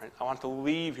I want, right? I want to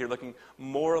leave here looking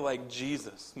more like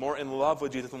Jesus, more in love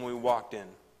with Jesus when we walked in.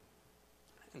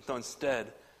 And so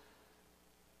instead,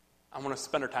 I want to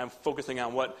spend our time focusing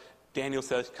on what Daniel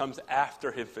says comes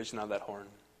after his vision of that horn.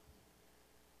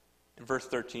 In verse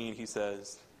 13, he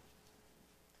says,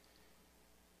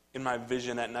 In my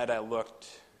vision at night I looked,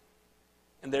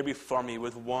 and there before me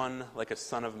was one like a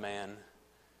son of man,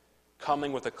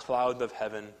 coming with the clouds of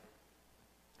heaven.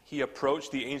 He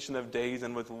approached the Ancient of Days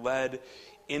and was led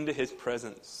into his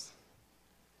presence.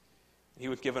 He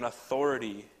was given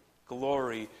authority,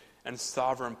 glory, and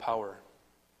sovereign power.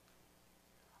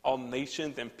 All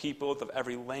nations and peoples of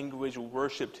every language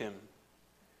worshipped him.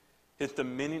 His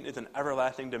dominion is an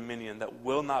everlasting dominion that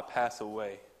will not pass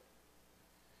away.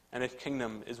 And his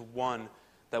kingdom is one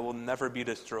that will never be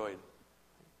destroyed.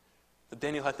 So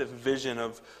Daniel has this vision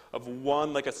of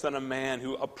one like a son of man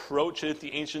who approaches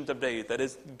the Ancient of Days, that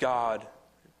is God.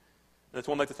 And this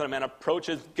one like the Son of Man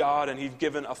approaches God, and he's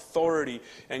given authority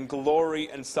and glory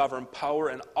and sovereign power,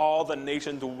 and all the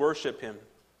nations worship him.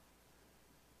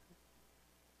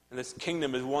 And this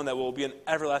kingdom is one that will be an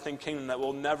everlasting kingdom that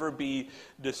will never be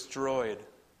destroyed.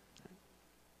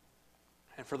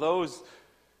 And for those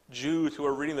Jews who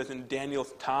are reading this in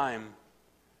Daniel's time,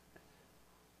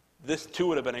 this too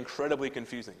would have been incredibly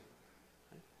confusing.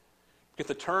 Because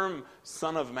the term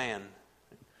Son of Man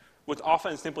was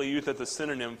often simply used as a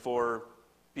synonym for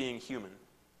being human.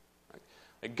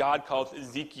 Like God calls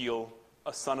Ezekiel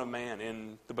a son of man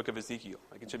in the book of Ezekiel.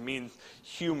 Like it just means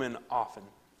human often.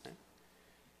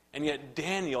 And yet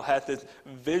Daniel has this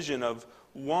vision of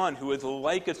one who is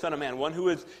like a son of man, one who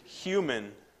is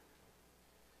human,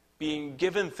 being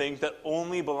given things that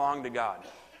only belong to God.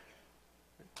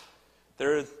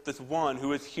 There is this one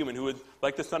who is human, who is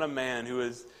like the Son of Man, who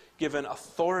is given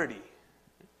authority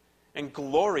and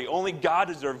glory. Only God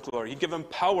deserves glory. He's given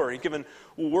power. He's given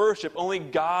worship. Only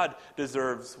God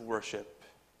deserves worship.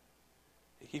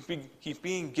 He's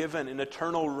being given an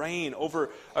eternal reign over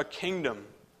a kingdom.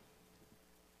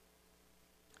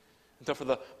 And so for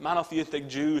the monotheistic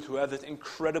Jews who have this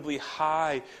incredibly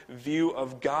high view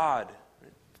of God,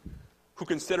 who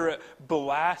consider it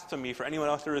blasphemy for anyone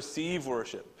else to receive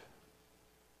worship,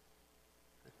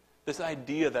 this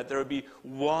idea that there would be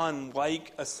one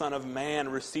like a Son of Man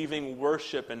receiving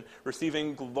worship and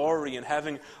receiving glory and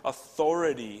having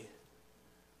authority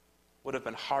would have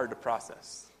been hard to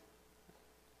process.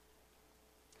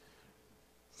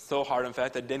 So hard, in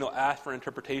fact, that Daniel asked for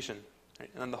interpretation. Right?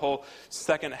 And then the whole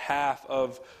second half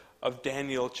of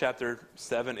Daniel chapter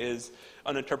 7 is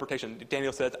an interpretation.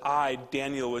 Daniel says, I,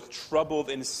 Daniel, was troubled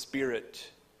in spirit,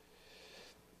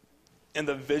 and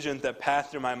the visions that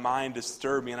passed through my mind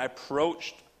disturbed me. And I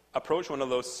approached one of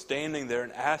those standing there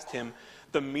and asked him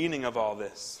the meaning of all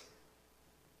this.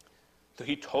 So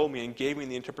he told me and gave me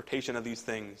the interpretation of these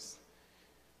things.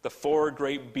 The four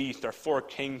great beasts are four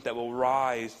kings that will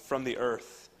rise from the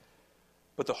earth.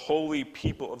 But the holy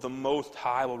people of the Most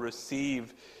High will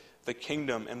receive the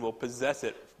kingdom and will possess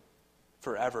it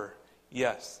forever.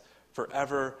 Yes,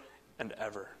 forever and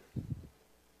ever.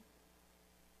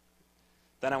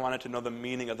 Then I wanted to know the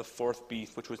meaning of the fourth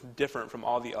beast, which was different from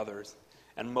all the others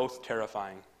and most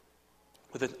terrifying.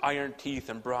 With its iron teeth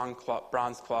and bronze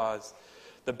claws,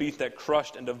 the beast that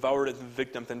crushed and devoured its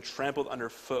victims and trampled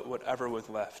underfoot whatever was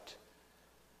left.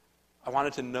 I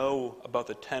wanted to know about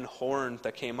the 10 horns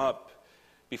that came up,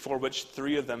 before which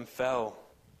 3 of them fell.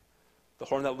 The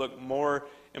horn that looked more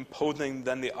imposing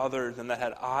than the others, and that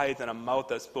had eyes and a mouth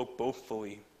that spoke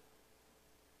boastfully.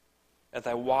 As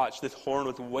I watched, this horn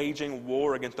was waging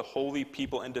war against the holy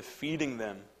people and defeating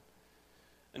them,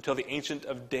 until the Ancient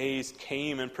of Days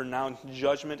came and pronounced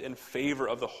judgment in favor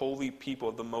of the holy people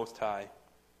of the Most High.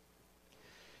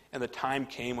 And the time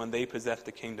came when they possessed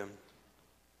the kingdom.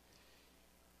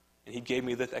 And he gave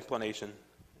me this explanation.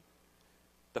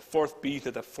 The fourth beast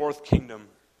is the fourth kingdom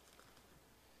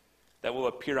that will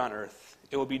appear on earth.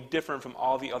 It will be different from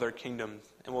all the other kingdoms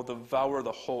and will devour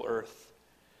the whole earth,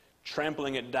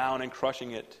 trampling it down and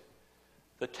crushing it.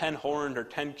 The 10 horned or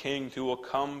 10 kings who will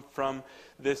come from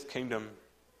this kingdom.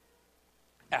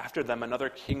 After them, another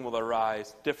king will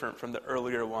arise, different from the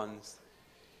earlier ones.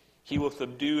 He will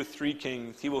subdue 3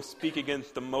 kings. He will speak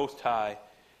against the Most High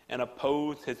and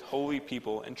oppose his holy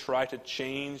people and try to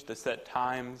change the set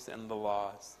times and the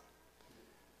laws.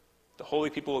 The holy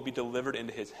people will be delivered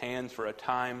into his hands for a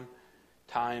time,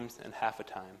 times, and half a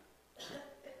time.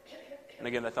 And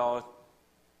again, that's all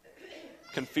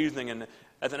confusing and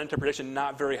as an interpretation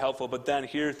not very helpful. But then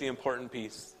here's the important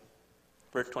piece.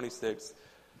 Verse 26.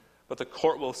 But the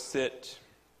court will sit,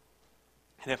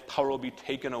 and if power will be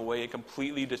taken away and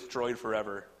completely destroyed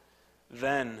forever.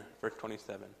 Then, verse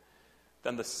 27,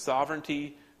 then the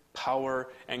sovereignty, power,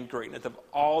 and greatness of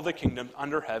all the kingdoms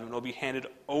under heaven will be handed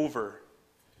over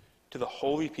to the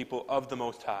holy people of the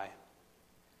Most High.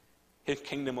 His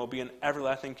kingdom will be an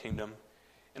everlasting kingdom,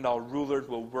 and all rulers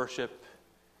will worship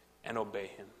and obey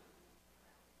him.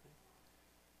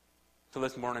 So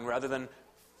this morning, rather than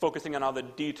focusing on all the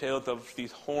details of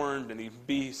these horns and these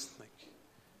beasts, I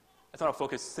just want to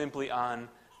focus simply on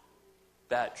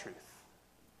that truth.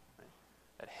 Right?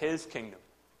 That his kingdom,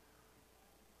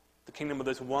 the kingdom of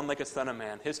this one like a son of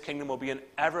man, his kingdom will be an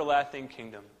everlasting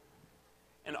kingdom,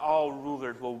 and all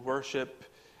rulers will worship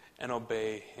and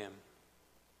obey him.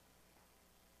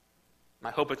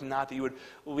 My hope is not that you would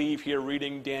leave here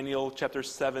reading Daniel chapter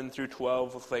 7 through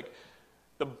 12 with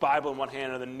the Bible in one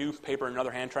hand and the newspaper in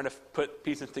another hand, trying to put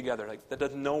pieces together. That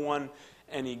does no one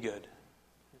any good.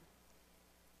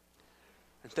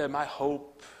 Instead, my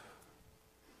hope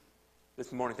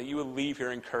this morning that you would leave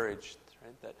here encouraged,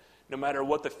 right? That no matter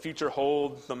what the future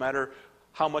holds, no matter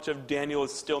how much of Daniel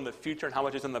is still in the future and how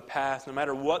much is in the past, no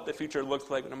matter what the future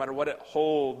looks like, no matter what it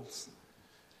holds,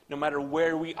 no matter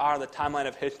where we are in the timeline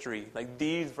of history,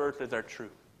 these verses are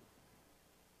true.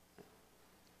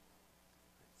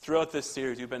 Throughout this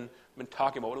series, we've been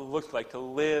talking about what it looks like to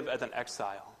live as an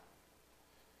exile,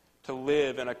 to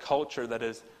live in a culture that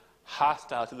is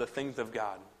hostile to the things of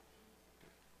God.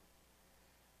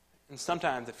 And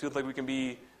sometimes it feels like we can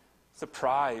be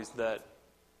surprised that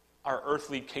our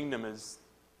earthly kingdom is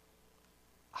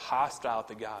hostile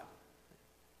to God.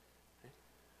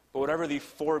 But whatever these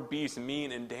four beasts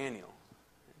mean in Daniel,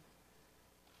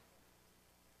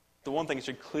 the one thing it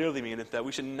should clearly mean is that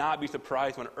we should not be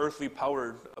surprised when earthly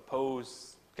powers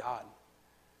oppose God.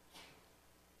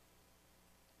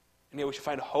 And yet we should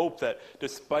find hope that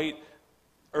despite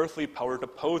earthly powers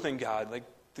opposing God,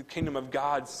 the kingdom of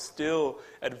God still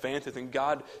advances and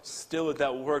God still is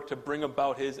at work to bring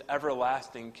about his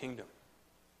everlasting kingdom.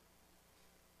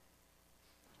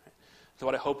 So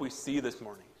what I hope we see this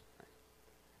morning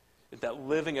is that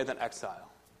living as an exile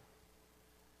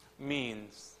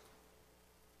means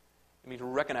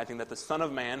recognizing that the Son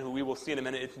of Man, who we will see in a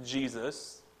minute, is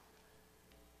Jesus.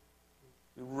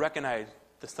 We recognize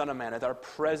the Son of Man as our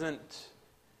present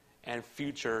and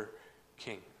future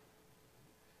King.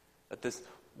 That this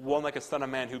one like a Son of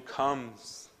Man who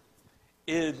comes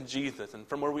is Jesus. And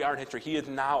from where we are in history, he is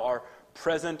now our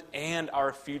present and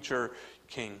our future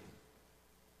King.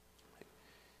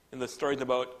 In the stories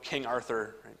about King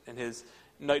Arthur, right, and his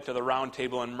Knights of the Round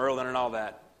Table and Merlin and all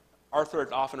that, Arthur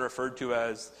is often referred to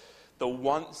as the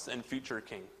once and future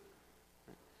king.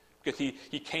 Because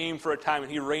he came for a time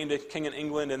and he reigned as king in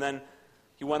England and then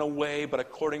he went away, but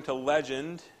according to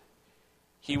legend,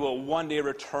 he will one day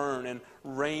return and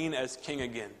reign as king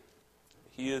again.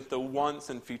 He is the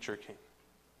once and future king.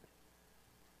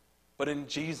 But in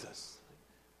Jesus,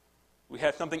 we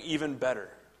have something even better.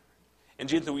 In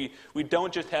Jesus, we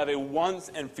don't just have a once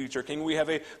and future king, we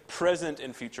have a present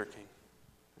and future king.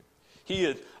 He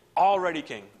is already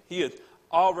king. He is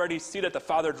already seated at the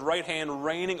Father's right hand,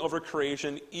 reigning over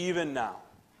creation even now.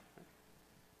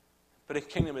 But his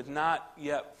kingdom is not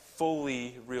yet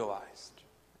fully realized.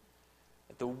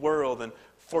 The world and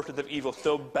forces of evil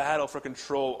still battle for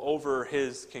control over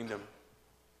his kingdom.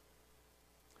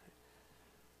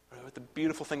 But the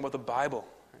beautiful thing about the Bible,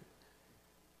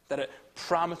 that it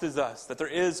promises us that there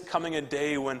is coming a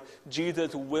day when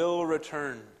Jesus will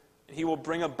return. And he will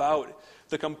bring about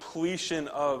the completion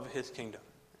of his kingdom.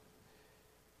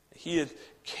 He is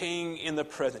king in the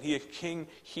present. He is king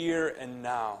here and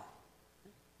now.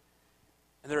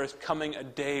 And there is coming a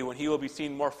day when he will be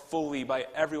seen more fully by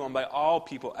everyone, by all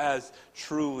people, as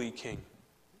truly king.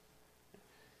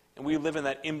 And we live in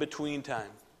that in-between time.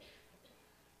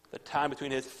 The time between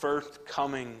his first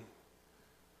coming,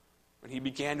 when he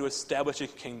began to establish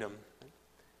his kingdom,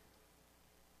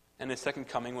 and his second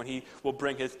coming, when he will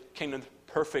bring his kingdom to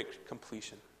perfect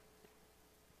completion.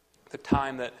 The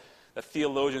time that the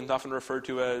theologians often refer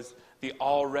to as the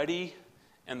already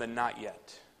and the not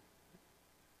yet.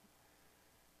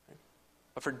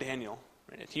 But for Daniel,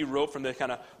 right, he wrote from this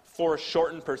kind of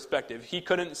foreshortened perspective. He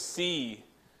couldn't see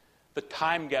the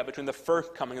time gap between the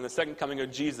first coming and the second coming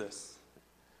of Jesus.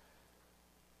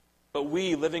 But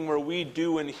we, living where we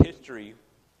do in history,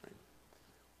 right,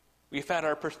 we've had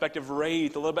our perspective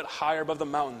raised a little bit higher above the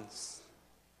mountains.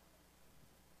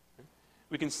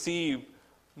 We can see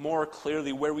more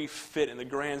clearly where we fit in the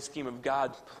grand scheme of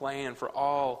God's plan for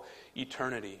all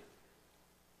eternity.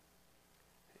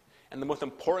 And the most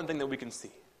important thing that we can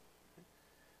see,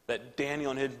 that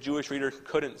Daniel and his Jewish readers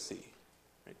couldn't see,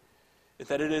 right, is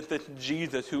that it is this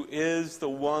Jesus who is the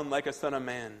one like a Son of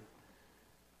Man.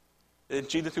 It is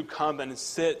Jesus who comes and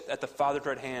sits at the Father's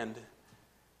right hand.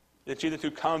 It is Jesus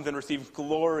who comes and receives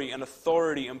glory and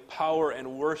authority and power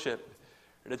and worship.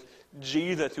 It is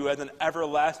Jesus who has an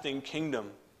everlasting kingdom.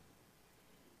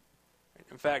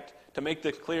 In fact, to make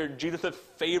this clear, Jesus'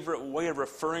 favorite way of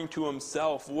referring to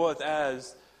himself was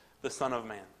as the Son of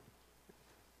Man.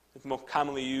 It's the most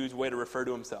commonly used way to refer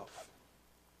to himself.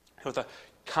 It was a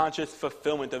conscious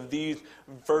fulfillment of these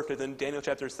verses in Daniel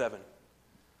chapter 7.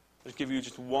 I'll just give you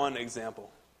just one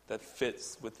example that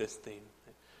fits with this theme.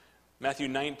 Matthew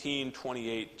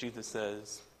 19:28, Jesus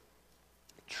says,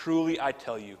 "Truly I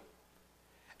tell you,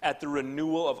 at the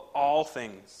renewal of all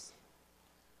things,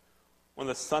 when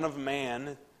the Son of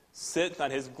Man sits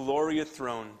on his glorious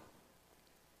throne,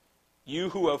 you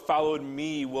who have followed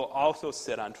me will also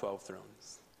sit on 12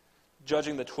 thrones,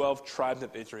 judging the 12 tribes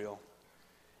of Israel.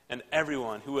 And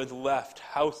everyone who has left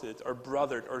houses or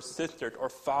brothers or sisters or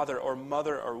father or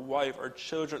mother or wife or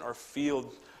children or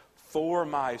fields for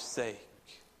my sake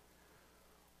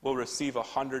will receive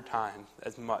 100 times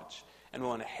as much and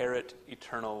will inherit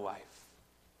eternal life."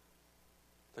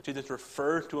 So Jesus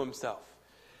refers to himself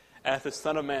as the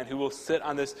Son of Man who will sit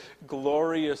on this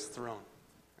glorious throne.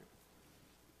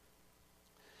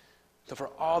 So for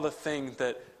all the things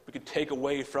that we could take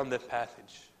away from this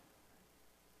passage,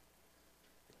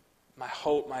 my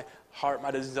hope, my heart, my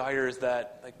desire is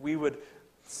that we would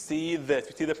see this.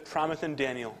 We see this promise in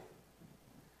Daniel.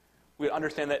 We would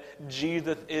understand that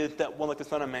Jesus is that one like the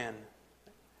Son of Man.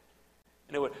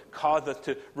 And it would cause us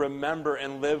to remember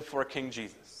and live for King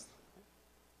Jesus.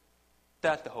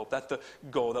 That's the hope. That's the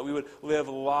goal. That we would live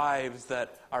lives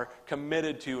that are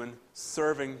committed to and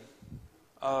serving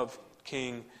of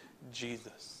King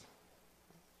Jesus.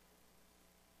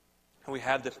 And we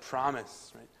have this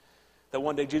promise, right? That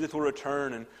one day Jesus will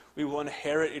return and we will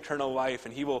inherit eternal life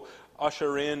and he will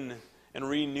usher in and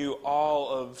renew all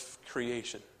of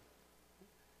creation.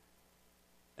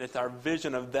 And it's our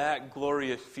vision of that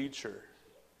glorious future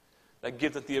that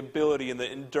gives us the ability and the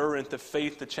endurance to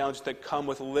face the challenges that come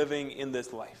with living in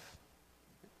this life.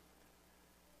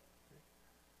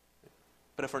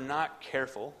 But if we're not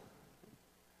careful,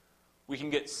 we can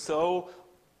get so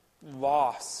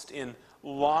lost in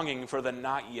longing for the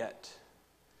not yet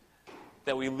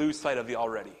that we lose sight of the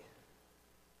already.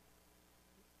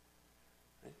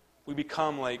 We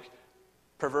become like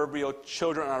proverbial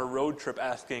children on a road trip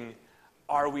asking,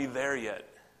 "Are we there yet?"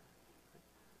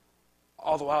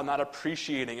 All the while not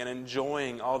appreciating and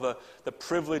enjoying all the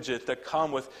privileges that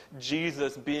come with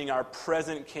Jesus being our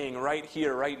present King right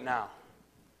here, right now.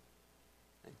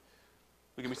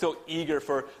 We can be so eager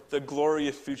for the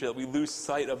glorious future that we lose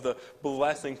sight of the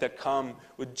blessings that come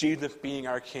with Jesus being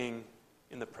our King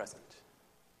in the present.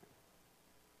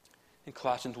 In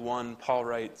Colossians 1, Paul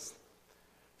writes,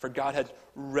 "For God has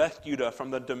rescued us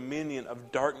from the dominion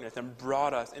of darkness and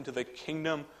brought us into the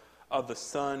kingdom of the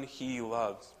Son he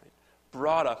loves." Right?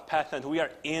 Brought us, past tense. We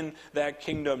are in that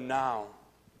kingdom now.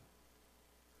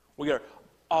 We are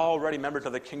already members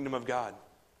of the kingdom of God.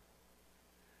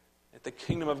 The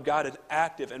kingdom of God is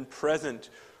active and present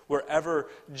wherever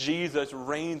Jesus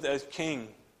reigns as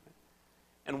King.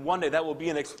 And one day that will be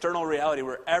an external reality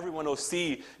where everyone will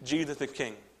see Jesus as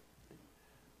King.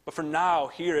 But for now,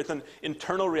 here, it's an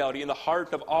internal reality in the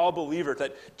heart of all believers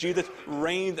that Jesus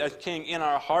reigns as King in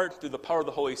our hearts through the power of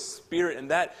the Holy Spirit, and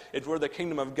that is where the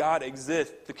kingdom of God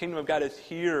exists. The kingdom of God is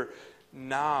here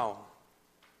now.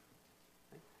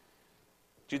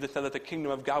 Jesus said that the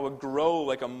kingdom of God would grow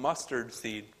like a mustard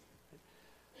seed,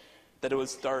 that it would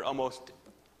start almost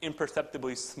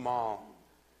imperceptibly small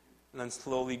and then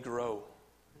slowly grow.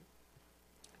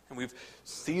 And we've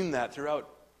seen that throughout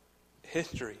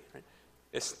history. Right?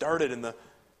 It started in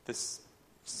this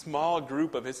small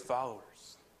group of his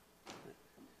followers.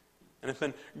 And it's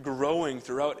been growing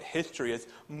throughout history as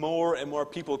more and more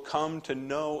people come to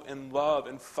know and love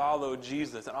and follow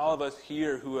Jesus. And all of us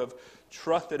here who have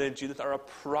trusted in Jesus are a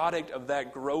product of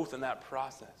that growth and that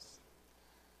process.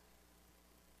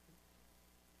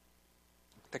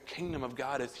 The kingdom of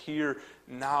God is here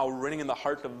now, reigning in the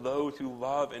hearts of those who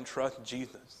love and trust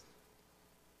Jesus.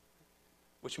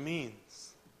 Which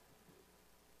means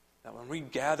that when we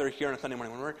gather here on a Sunday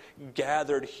morning, when we're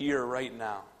gathered here right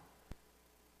now,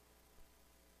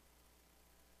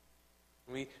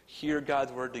 when we hear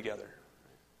God's word together,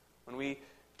 when we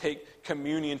take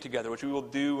communion together, which we will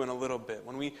do in a little bit,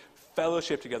 when we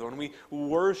fellowship together, when we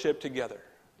worship together,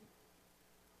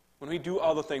 when we do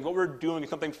all the things, what we're doing is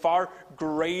something far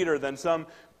greater than some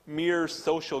mere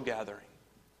social gathering.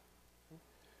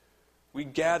 We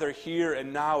gather here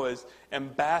and now as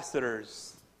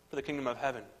ambassadors for the kingdom of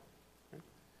heaven.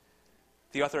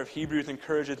 The author of Hebrews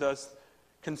encourages us,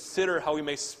 consider how we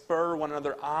may spur one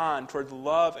another on towards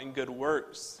love and good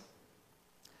works.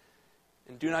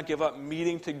 And do not give up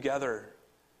meeting together.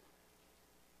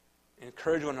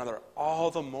 Encourage one another all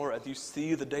the more as you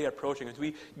see the day approaching. As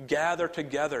we gather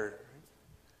together,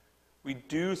 we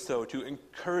do so to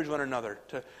encourage one another,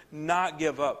 to not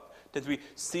give up, as we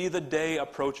see the day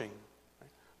approaching,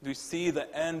 as we see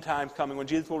the end times coming, when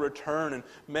Jesus will return and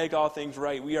make all things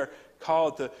right, we are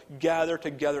called to gather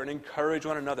together and encourage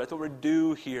one another. That's what we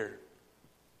do here.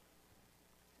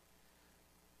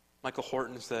 Michael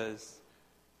Horton says,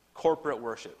 corporate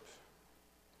worship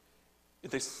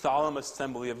is a solemn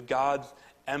assembly of God's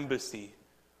embassy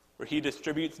where he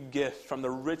distributes gifts from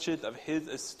the riches of his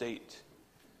estate,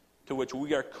 to which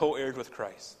we are co-heirs with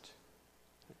Christ.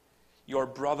 Your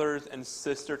brothers and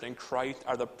sisters in Christ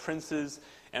are the princes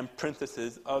and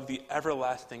princesses of the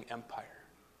everlasting empire.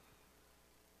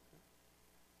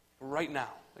 Right now,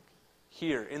 like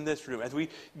here in this room, as we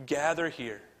gather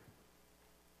here,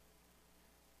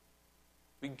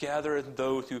 we gather as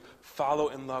those who follow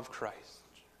and love Christ.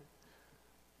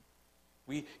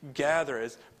 We gather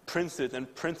as princes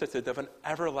and princesses of an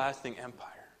everlasting empire.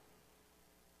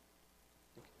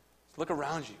 Look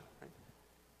around you. Right?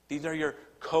 These are your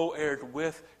co-heirs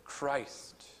with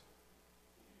Christ.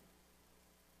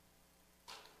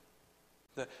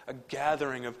 A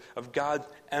gathering of God's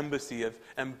embassy, of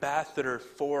ambassadors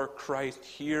for Christ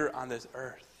here on this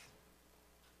earth.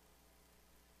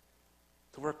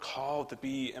 So we're called to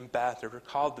be ambassadors. We're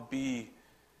called to be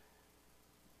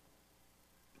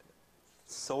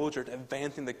soldiers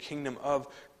advancing the kingdom of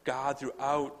God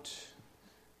throughout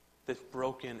this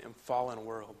broken and fallen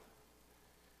world.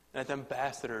 And as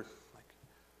ambassadors,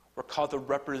 we're called to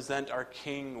represent our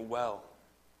King well.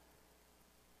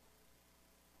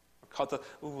 We're called to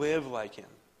live like him.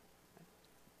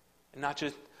 And not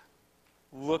just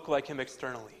look like him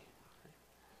externally.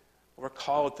 We're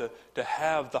called to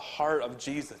have the heart of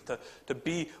Jesus, to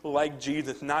be like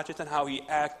Jesus, not just in how he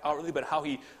acts outwardly, but how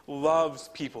he loves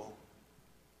people.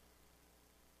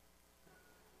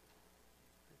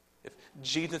 If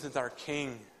Jesus is our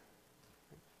King,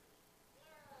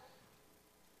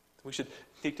 we should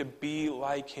seek to be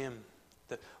like him,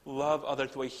 to love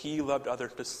others the way he loved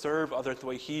others, to serve others the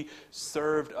way he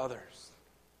served others.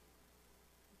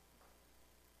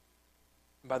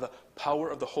 By the power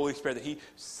of the Holy Spirit that he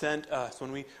sent us,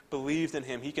 when we believed in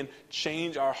him, he can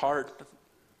change our heart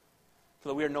so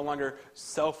that we are no longer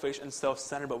selfish and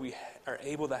self-centered, but we are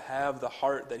able to have the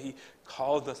heart that he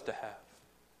calls us to have.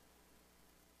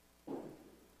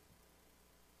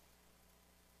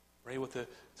 We're able to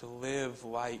live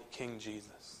like King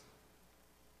Jesus.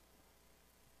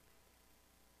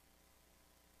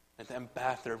 As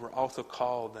ambassadors, we're also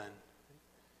called then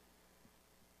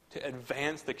to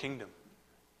advance the kingdom.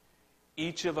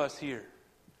 Each of us here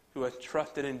who has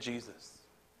trusted in Jesus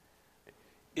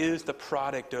is the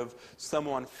product of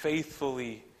someone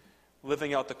faithfully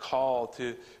living out the call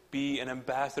to be an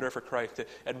ambassador for Christ, to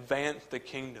advance the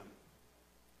kingdom.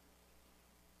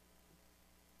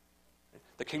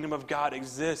 The kingdom of God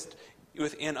exists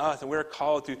within us, and we're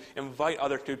called to invite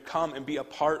others to come and be a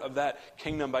part of that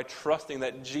kingdom by trusting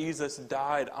that Jesus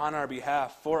died on our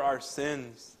behalf for our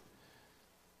sins.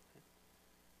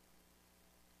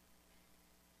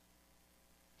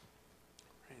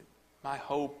 My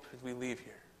hope as we leave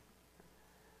here,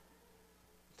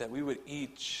 that we would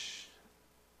each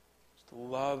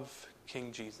love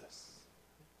King Jesus.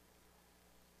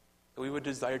 That we would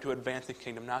desire to advance the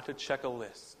kingdom, not to check a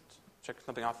list, check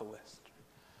something off the list,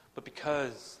 but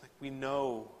because we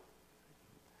know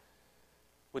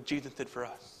what Jesus did for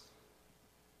us.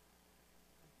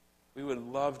 We would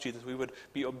love Jesus. We would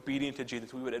be obedient to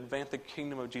Jesus. We would advance the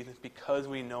kingdom of Jesus because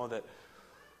we know that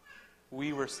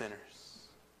we were sinners.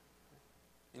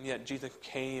 And yet Jesus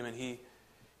came and he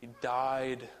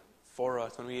died for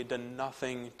us when we had done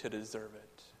nothing to deserve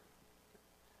it.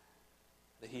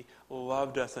 That he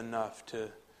loved us enough to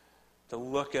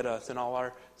look at us and all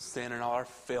our sin and all our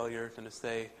failures and to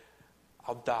say,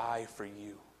 I'll die for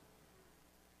you.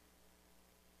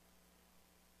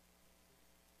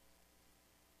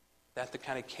 That's the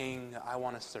kind of king that I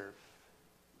want to serve.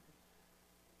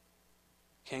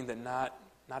 King that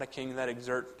not a king that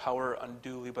exerts power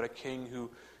unduly, but a king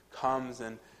who comes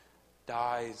and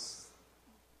dies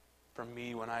for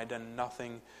me when I had done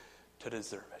nothing to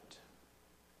deserve it.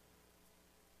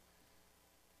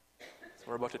 So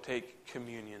we're about to take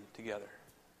communion together.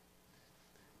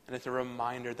 And it's a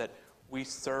reminder that we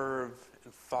serve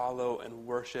and follow and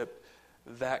worship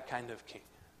that kind of king.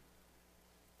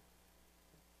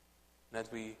 And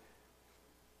as we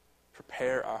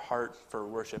prepare our heart for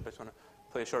worship, I just want to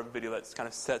play a short video that kind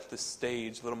of sets the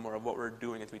stage a little more of what we're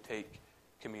doing as we take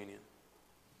communion.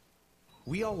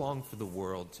 We all long for the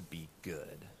world to be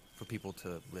good, for people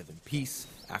to live in peace,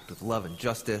 act with love and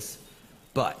justice.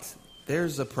 But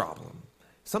there's a problem.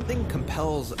 Something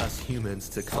compels us humans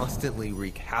to constantly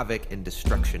wreak havoc and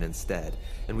destruction instead,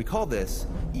 and we call this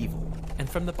evil. And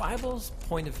from the Bible's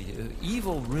point of view,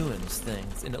 evil ruins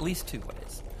things in at least two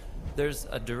ways. There's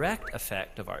a direct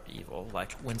effect of our evil,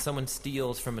 like when someone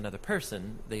steals from another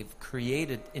person, they've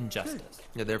created injustice.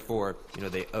 Yeah, therefore,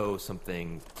 they owe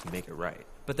something to make it right.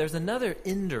 But there's another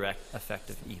indirect effect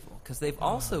of evil, because they've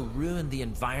also ruined the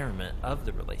environment of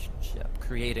the relationship,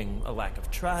 creating a lack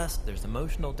of trust, there's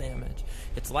emotional damage.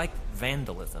 It's like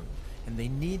vandalism, and they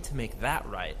need to make that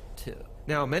right, too.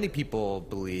 Now, many people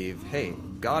believe, hey,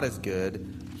 God is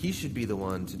good. He should be the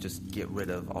one to just get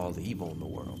rid of all the evil in the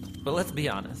world. But let's be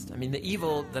honest. I mean, the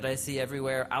evil that I see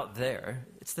everywhere out there,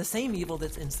 it's the same evil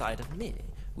that's inside of me.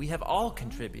 We have all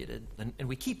contributed, and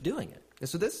we keep doing it. And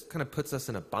so this kind of puts us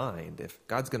in a bind. If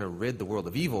God's going to rid the world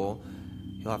of evil,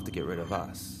 he'll have to get rid of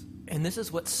us. And this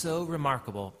is what's so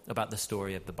remarkable about the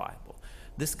story of the Bible.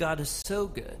 This God is so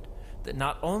good that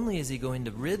not only is he going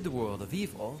to rid the world of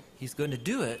evil, he's going to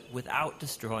do it without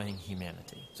destroying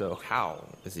humanity. So how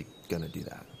is he going to do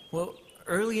that? Well,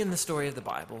 early in the story of the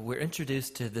Bible, we're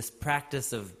introduced to this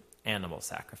practice of animal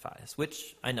sacrifice,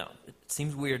 which I know, it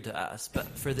seems weird to us, but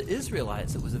for the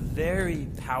Israelites, it was a very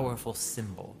powerful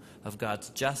symbol of God's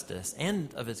justice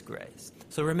and of his grace.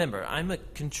 So remember, I'm a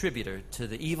contributor to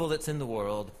the evil that's in the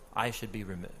world. I should be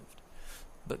removed.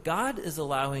 But God is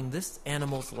allowing this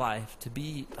animal's life to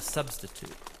be a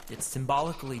substitute. It's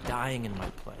symbolically dying in my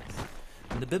place.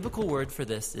 And the biblical word for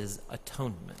this is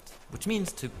atonement, which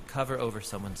means to cover over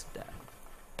someone's death.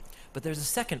 But there's a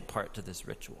second part to this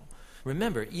ritual.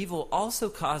 Remember, evil also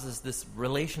causes this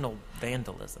relational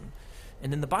vandalism.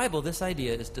 And in the Bible, this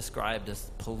idea is described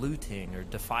as polluting or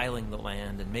defiling the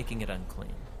land and making it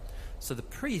unclean. So the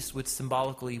priest would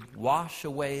symbolically wash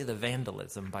away the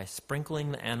vandalism by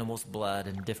sprinkling the animal's blood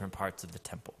in different parts of the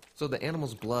temple. So the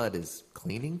animal's blood is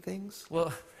cleaning things?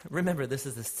 Well, remember, this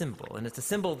is a symbol, and it's a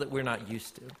symbol that we're not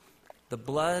used to. The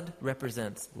blood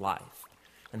represents life,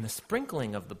 and the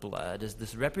sprinkling of the blood is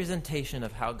this representation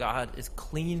of how God is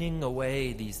cleaning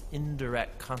away these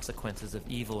indirect consequences of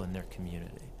evil in their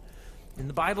community. In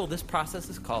the Bible, this process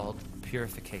is called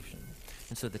purification.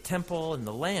 And so the temple and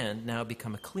the land now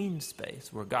become a clean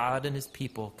space where God and his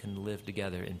people can live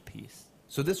together in peace.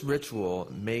 So this ritual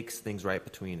makes things right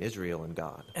between Israel and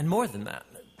God. And more than that,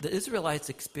 the Israelites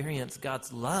experience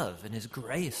God's love and his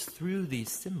grace through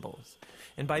these symbols.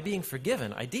 And by being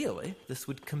forgiven, ideally, this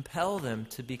would compel them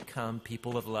to become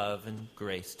people of love and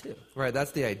grace too. Right,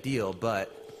 that's the ideal,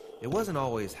 but it wasn't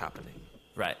always happening.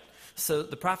 Right. So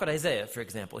the prophet Isaiah, for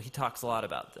example, he talks a lot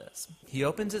about this. He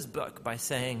opens his book by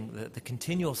saying that the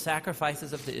continual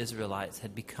sacrifices of the Israelites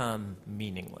had become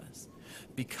meaningless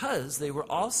because they were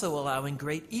also allowing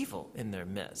great evil in their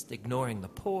midst, ignoring the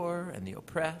poor and the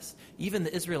oppressed. Even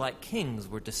the Israelite kings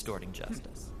were distorting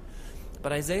justice.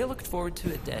 But Isaiah looked forward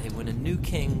to a day when a new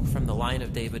king from the line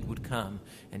of David would come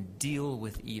and deal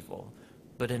with evil,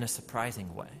 but in a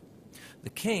surprising way. The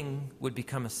king would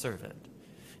become a servant.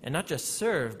 And not just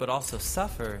serve, but also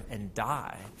suffer and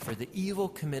die for the evil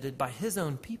committed by his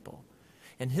own people.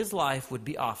 And his life would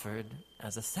be offered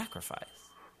as a sacrifice.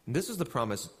 And this was the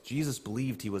promise Jesus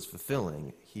believed he was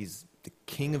fulfilling. He's the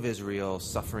king of Israel,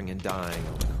 suffering and dying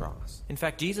on the cross. In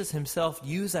fact, Jesus himself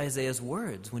used Isaiah's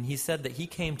words when he said that he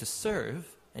came to serve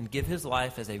and give his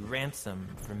life as a ransom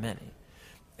for many.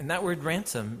 And that word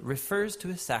ransom refers to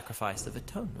his sacrifice of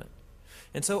atonement.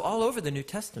 And so all over the New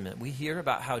Testament, we hear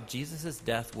about how Jesus'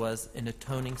 death was an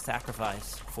atoning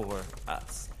sacrifice for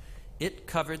us. It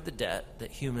covered the debt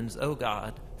that humans owe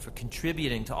God for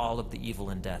contributing to all of the evil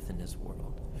and death in his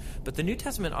world. But the New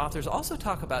Testament authors also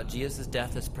talk about Jesus'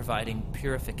 death as providing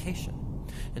purification.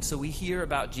 And so we hear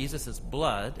about Jesus'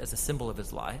 blood as a symbol of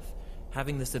his life,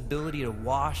 having this ability to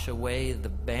wash away the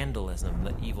vandalism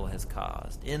that evil has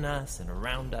caused in us and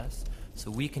around us, so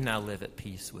we can now live at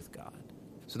peace with God.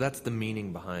 So that's the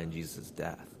meaning behind Jesus'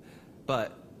 death.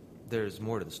 But there's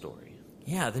more to the story.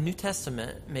 Yeah, the New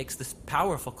Testament makes this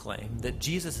powerful claim that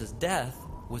Jesus' death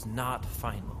was not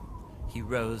final. He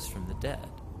rose from the dead.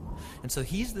 And so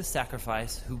he's the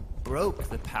sacrifice who broke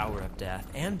the power of death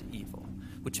and evil,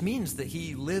 which means that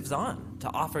he lives on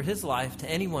to offer his life to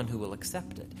anyone who will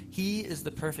accept it. He is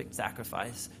the perfect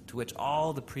sacrifice to which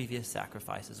all the previous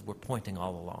sacrifices were pointing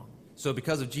all along. So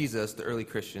because of Jesus, the early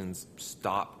Christians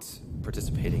stopped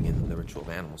participating in the ritual of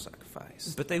animal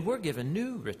sacrifice. But they were given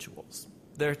new rituals.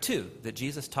 There are two that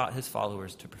Jesus taught his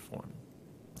followers to perform.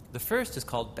 The first is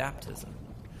called baptism.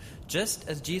 Just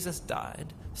as Jesus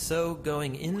died, so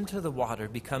going into the water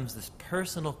becomes this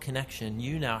personal connection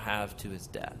you now have to his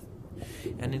death.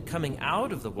 And in coming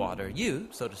out of the water, you,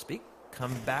 so to speak,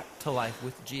 come back to life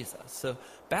with Jesus. So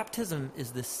baptism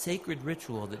is this sacred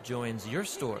ritual that joins your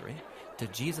story to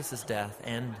Jesus' death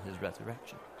and his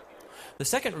resurrection. The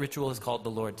second ritual is called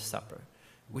the Lord's Supper,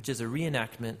 which is a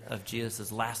reenactment of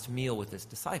Jesus' last meal with his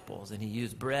disciples, and he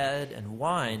used bread and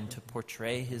wine to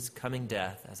portray his coming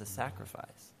death as a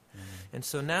sacrifice. And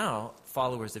so now,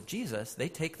 followers of Jesus, they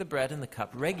take the bread and the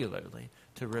cup regularly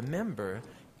to remember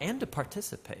and to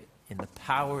participate in the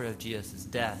power of Jesus'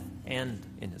 death and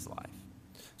in his life.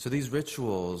 So these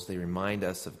rituals, they remind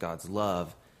us of God's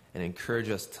love and encourage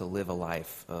us to live a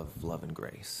life of love and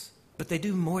grace. But they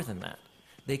do more than that.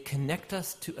 They connect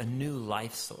us to a new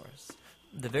life source.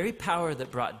 The very power that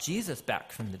brought Jesus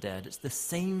back from the dead is the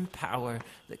same power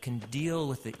that can deal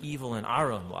with the evil in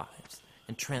our own lives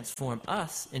and transform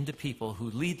us into people who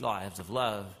lead lives of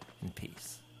love and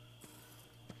peace.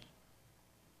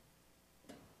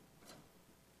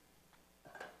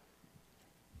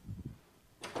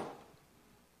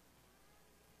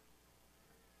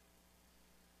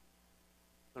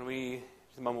 When we, in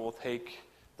a moment, will take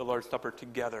the Lord's Supper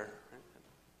together,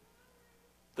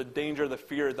 the danger, the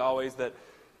fear is always that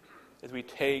as we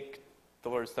take the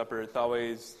Lord's Supper, it's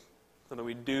always something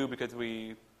we do because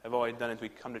we have always done it as we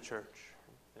come to church.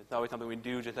 It's always something we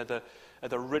do just as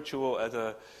a ritual, as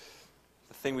a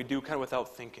thing we do kind of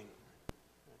without thinking.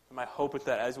 And my hope is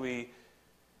that as we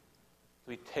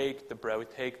take the bread, we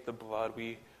take the blood,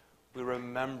 we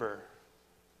remember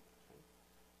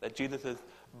that Jesus'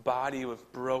 body was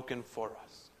broken for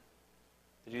us,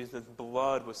 that Jesus'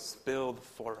 blood was spilled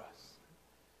for us.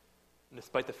 And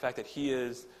despite the fact that he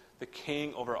is the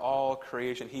king over all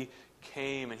creation, he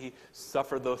came and he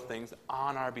suffered those things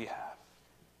on our behalf.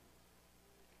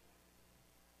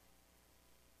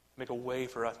 Make a way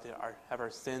for us to have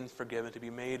our sins forgiven, to be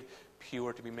made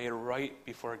pure, to be made right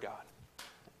before God.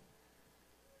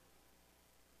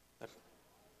 I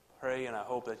pray and I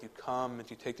hope that you come and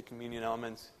you take the communion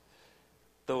elements,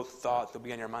 those thoughts will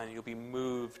be on your mind, and you'll be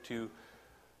moved to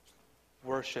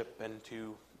worship and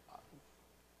to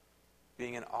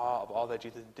being in awe of all that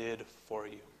Jesus did for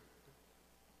you.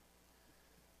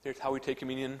 Here's how we take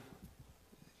communion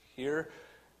here.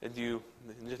 In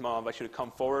just a moment, I invite you to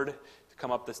come forward, to come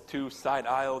up this two side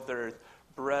aisles. There's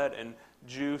bread and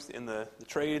juice in the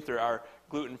trays. There are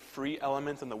gluten-free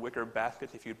elements in the wicker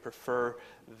baskets if you'd prefer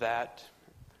that.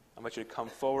 I invite you to come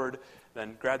forward,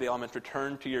 then grab the elements,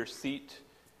 return to your seat.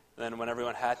 Then when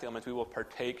everyone has the elements, we will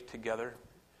partake together.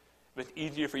 If it's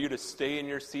easier for you to stay in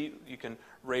your seat, you can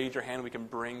raise your hand. We can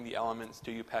bring the elements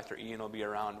to you. Pastor Ian will be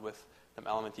around with some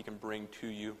elements he can bring to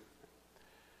you.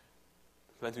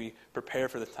 So as we prepare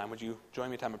for this time, would you join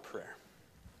me in a time of prayer?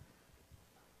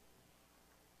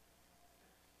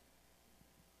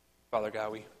 Father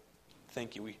God, we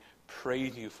thank you. We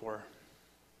praise you for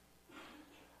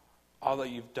all that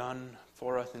you've done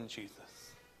for us in Jesus.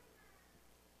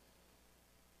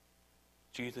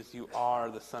 Jesus, you are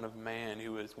the Son of Man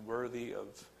who is worthy of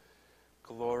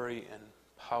glory and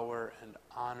power and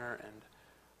honor and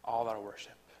all our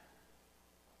worship.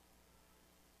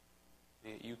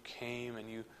 You came and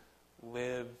you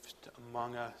lived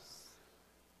among us.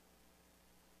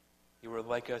 You were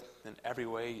like us in every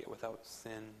way, yet without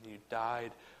sin. You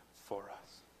died for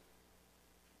us.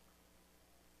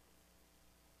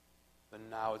 But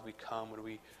now as we come, would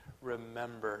we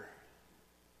remember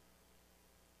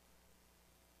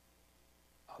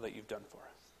all that you've done for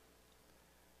us?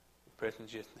 We pray in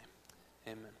Jesus' name.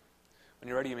 Amen. When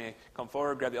you're ready, you may come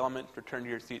forward, grab the element, return to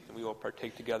your seat, and we will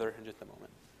partake together in just a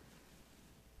moment.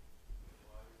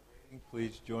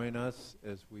 Please join us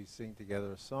as we sing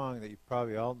together a song that you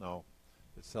probably all know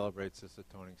that celebrates this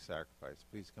atoning sacrifice.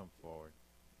 Please come forward.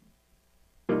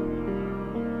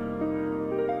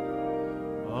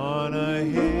 On a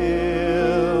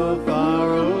hill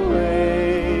far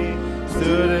away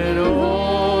stood an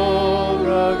old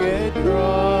rugged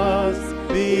cross,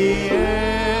 the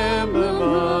emblem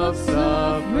of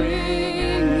suffering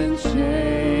and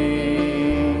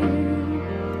shame.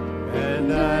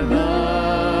 And I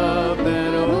love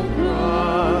that old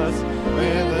cross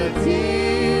when the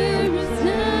tears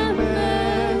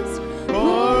endless for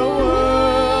a world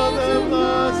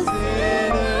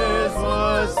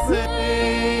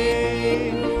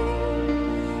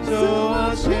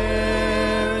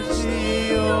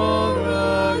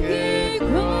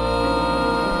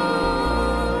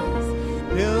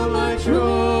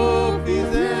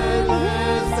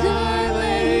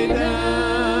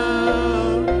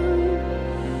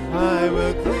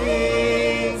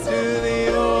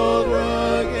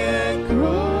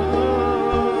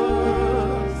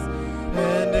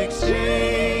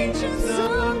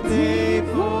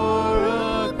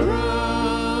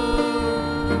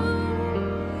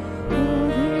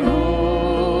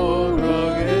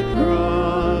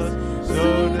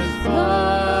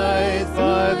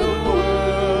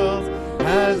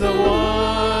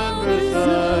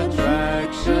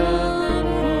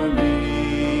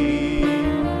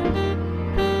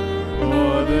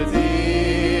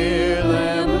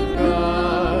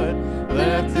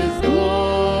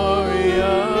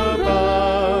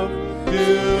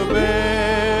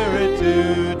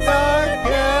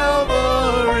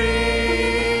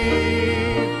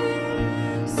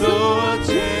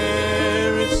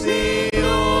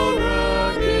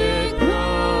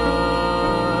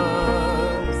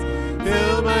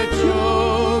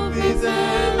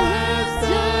at last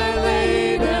I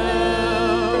lay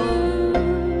down.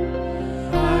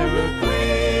 I will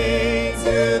cling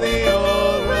to the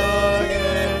old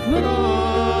rugged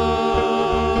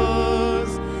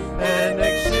cross and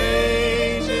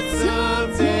exchange it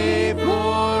someday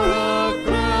for a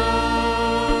crown.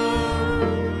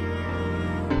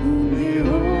 The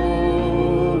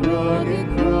old rugged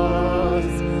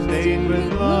cross stained with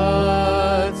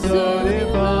blood so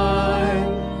divine,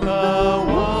 a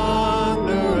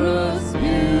wondrous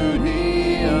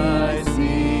beauty I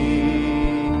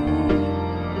see.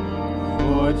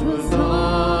 For 'twas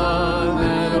on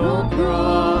that old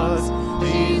cross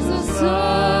Jesus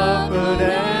suffered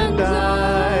and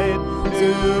died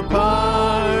to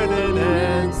pardon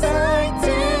and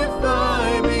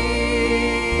sanctify me.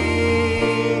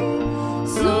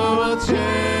 So I'll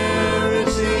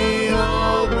cherish the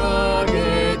old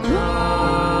rugged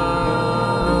cross,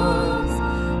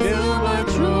 till my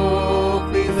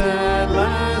trophies at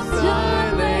last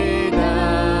I lay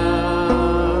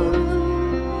down.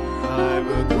 I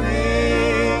will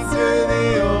cling to the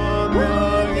old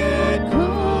rugged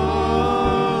cross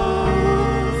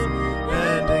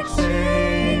and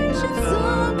exchange it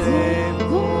someday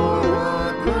for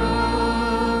a crown.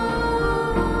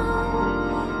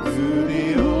 To the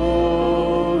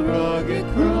old rugged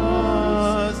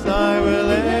cross I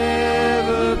will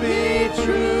ever be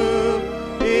true,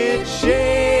 its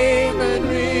shame and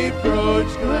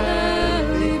reproach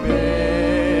gladly bear.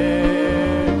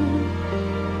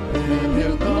 And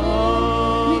he'll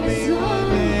call me one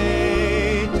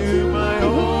day to my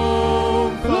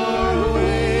home far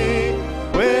away,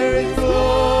 where his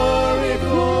glory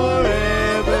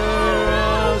forever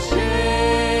I'll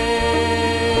share.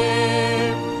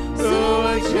 So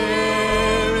I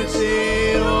cherish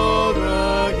the old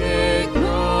rugged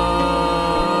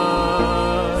cross,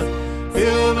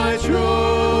 till my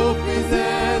trophies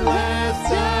at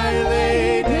last I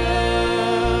lay down.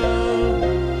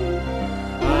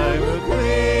 I will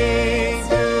cling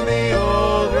to the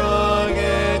old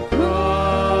rugged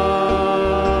cross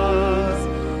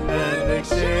and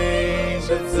exchange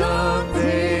it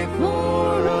someday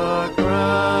for a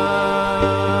crown,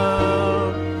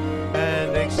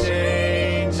 and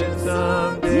exchange it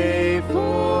someday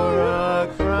for a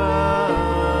crown.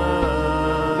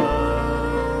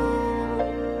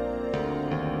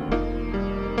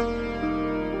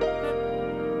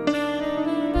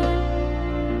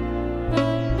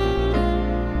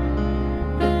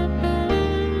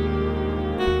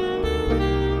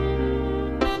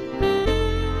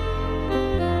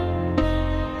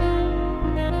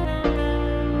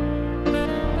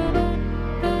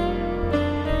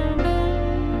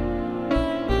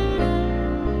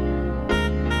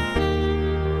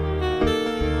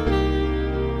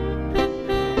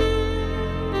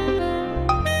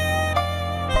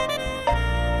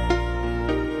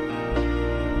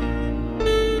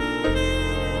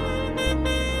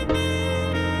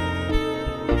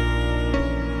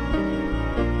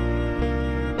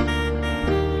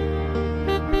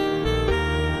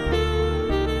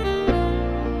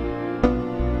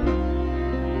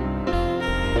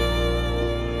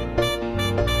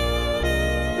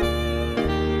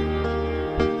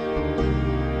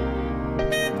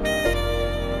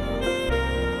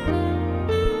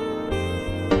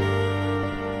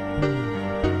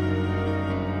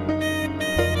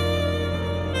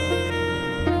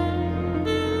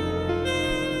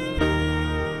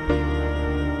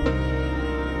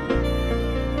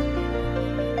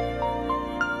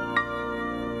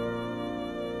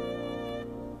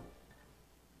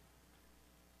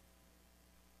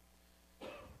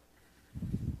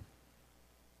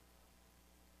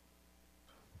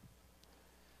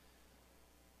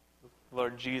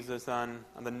 Lord Jesus, on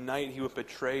the night he was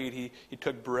betrayed, he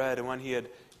took bread, and when he had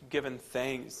given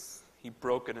thanks, he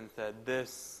broke it and said,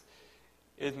 "This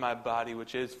is my body,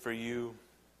 which is for you.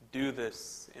 Do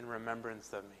this in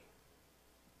remembrance of me."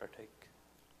 Partake.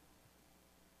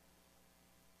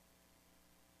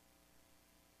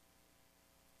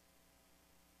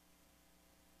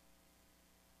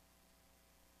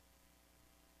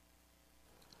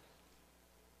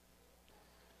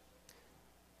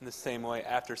 In the same way,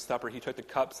 after supper, he took the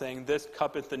cup, saying, "This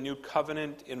cup is the new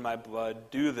covenant in my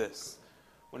blood. Do this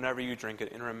whenever you drink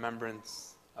it in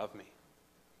remembrance of me."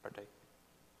 Partake.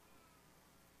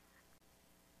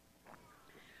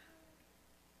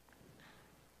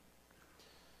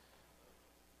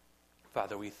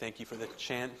 Father, we thank you for the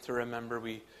chance to remember.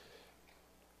 We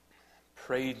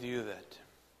praise you that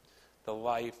the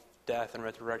life, death, and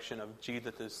resurrection of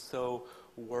Jesus is so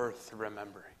worth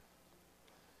remembering.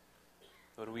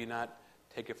 Would we not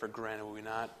take it for granted? Would we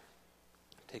not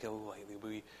take it lightly.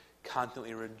 Would we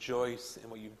constantly rejoice in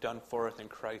what you've done for us in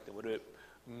Christ, and would it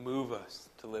move us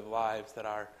to live lives that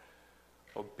are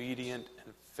obedient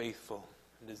and faithful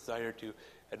and desire to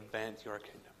advance your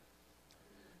kingdom.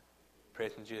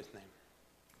 Praise in Jesus' name.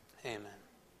 Amen.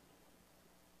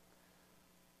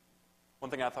 One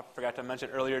thing I forgot to mention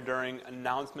earlier during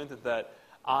announcements is that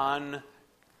on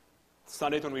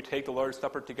Sundays when we take the Lord's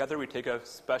Supper together, we take a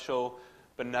special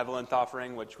benevolence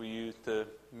offering, which we use to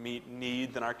meet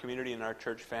needs in our community and our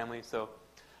church family. So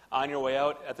on your way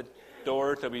out at the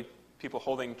doors, there'll be people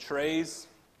holding trays.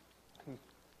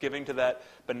 Giving to that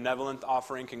benevolence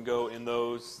offering can go in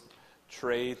those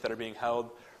trays that are being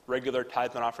held. Regular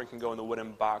tithes and offering can go in the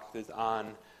wooden boxes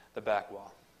on the back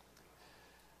wall.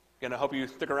 Again, I hope you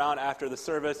stick around after the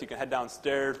service. You can head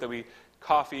downstairs. There'll be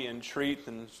coffee and treats,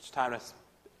 and it's time to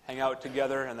hang out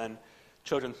together. And then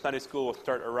Children's Sunday School will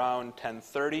start around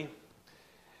 10:30.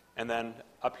 And then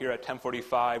up here at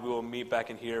 10:45, we will meet back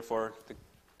in here for the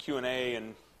Q&A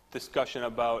and discussion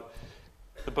about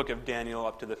the book of Daniel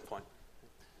up to this point.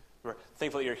 We're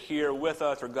thankful that you're here with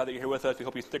us. We're glad that you're here with us. We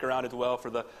hope you stick around as well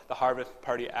for the harvest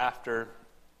party after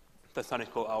the Sunday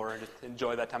school hour and just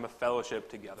enjoy that time of fellowship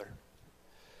together.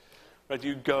 But as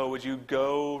you go, would you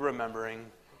go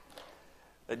remembering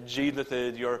that Jesus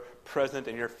is your present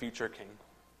and your future King?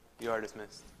 You are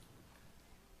dismissed.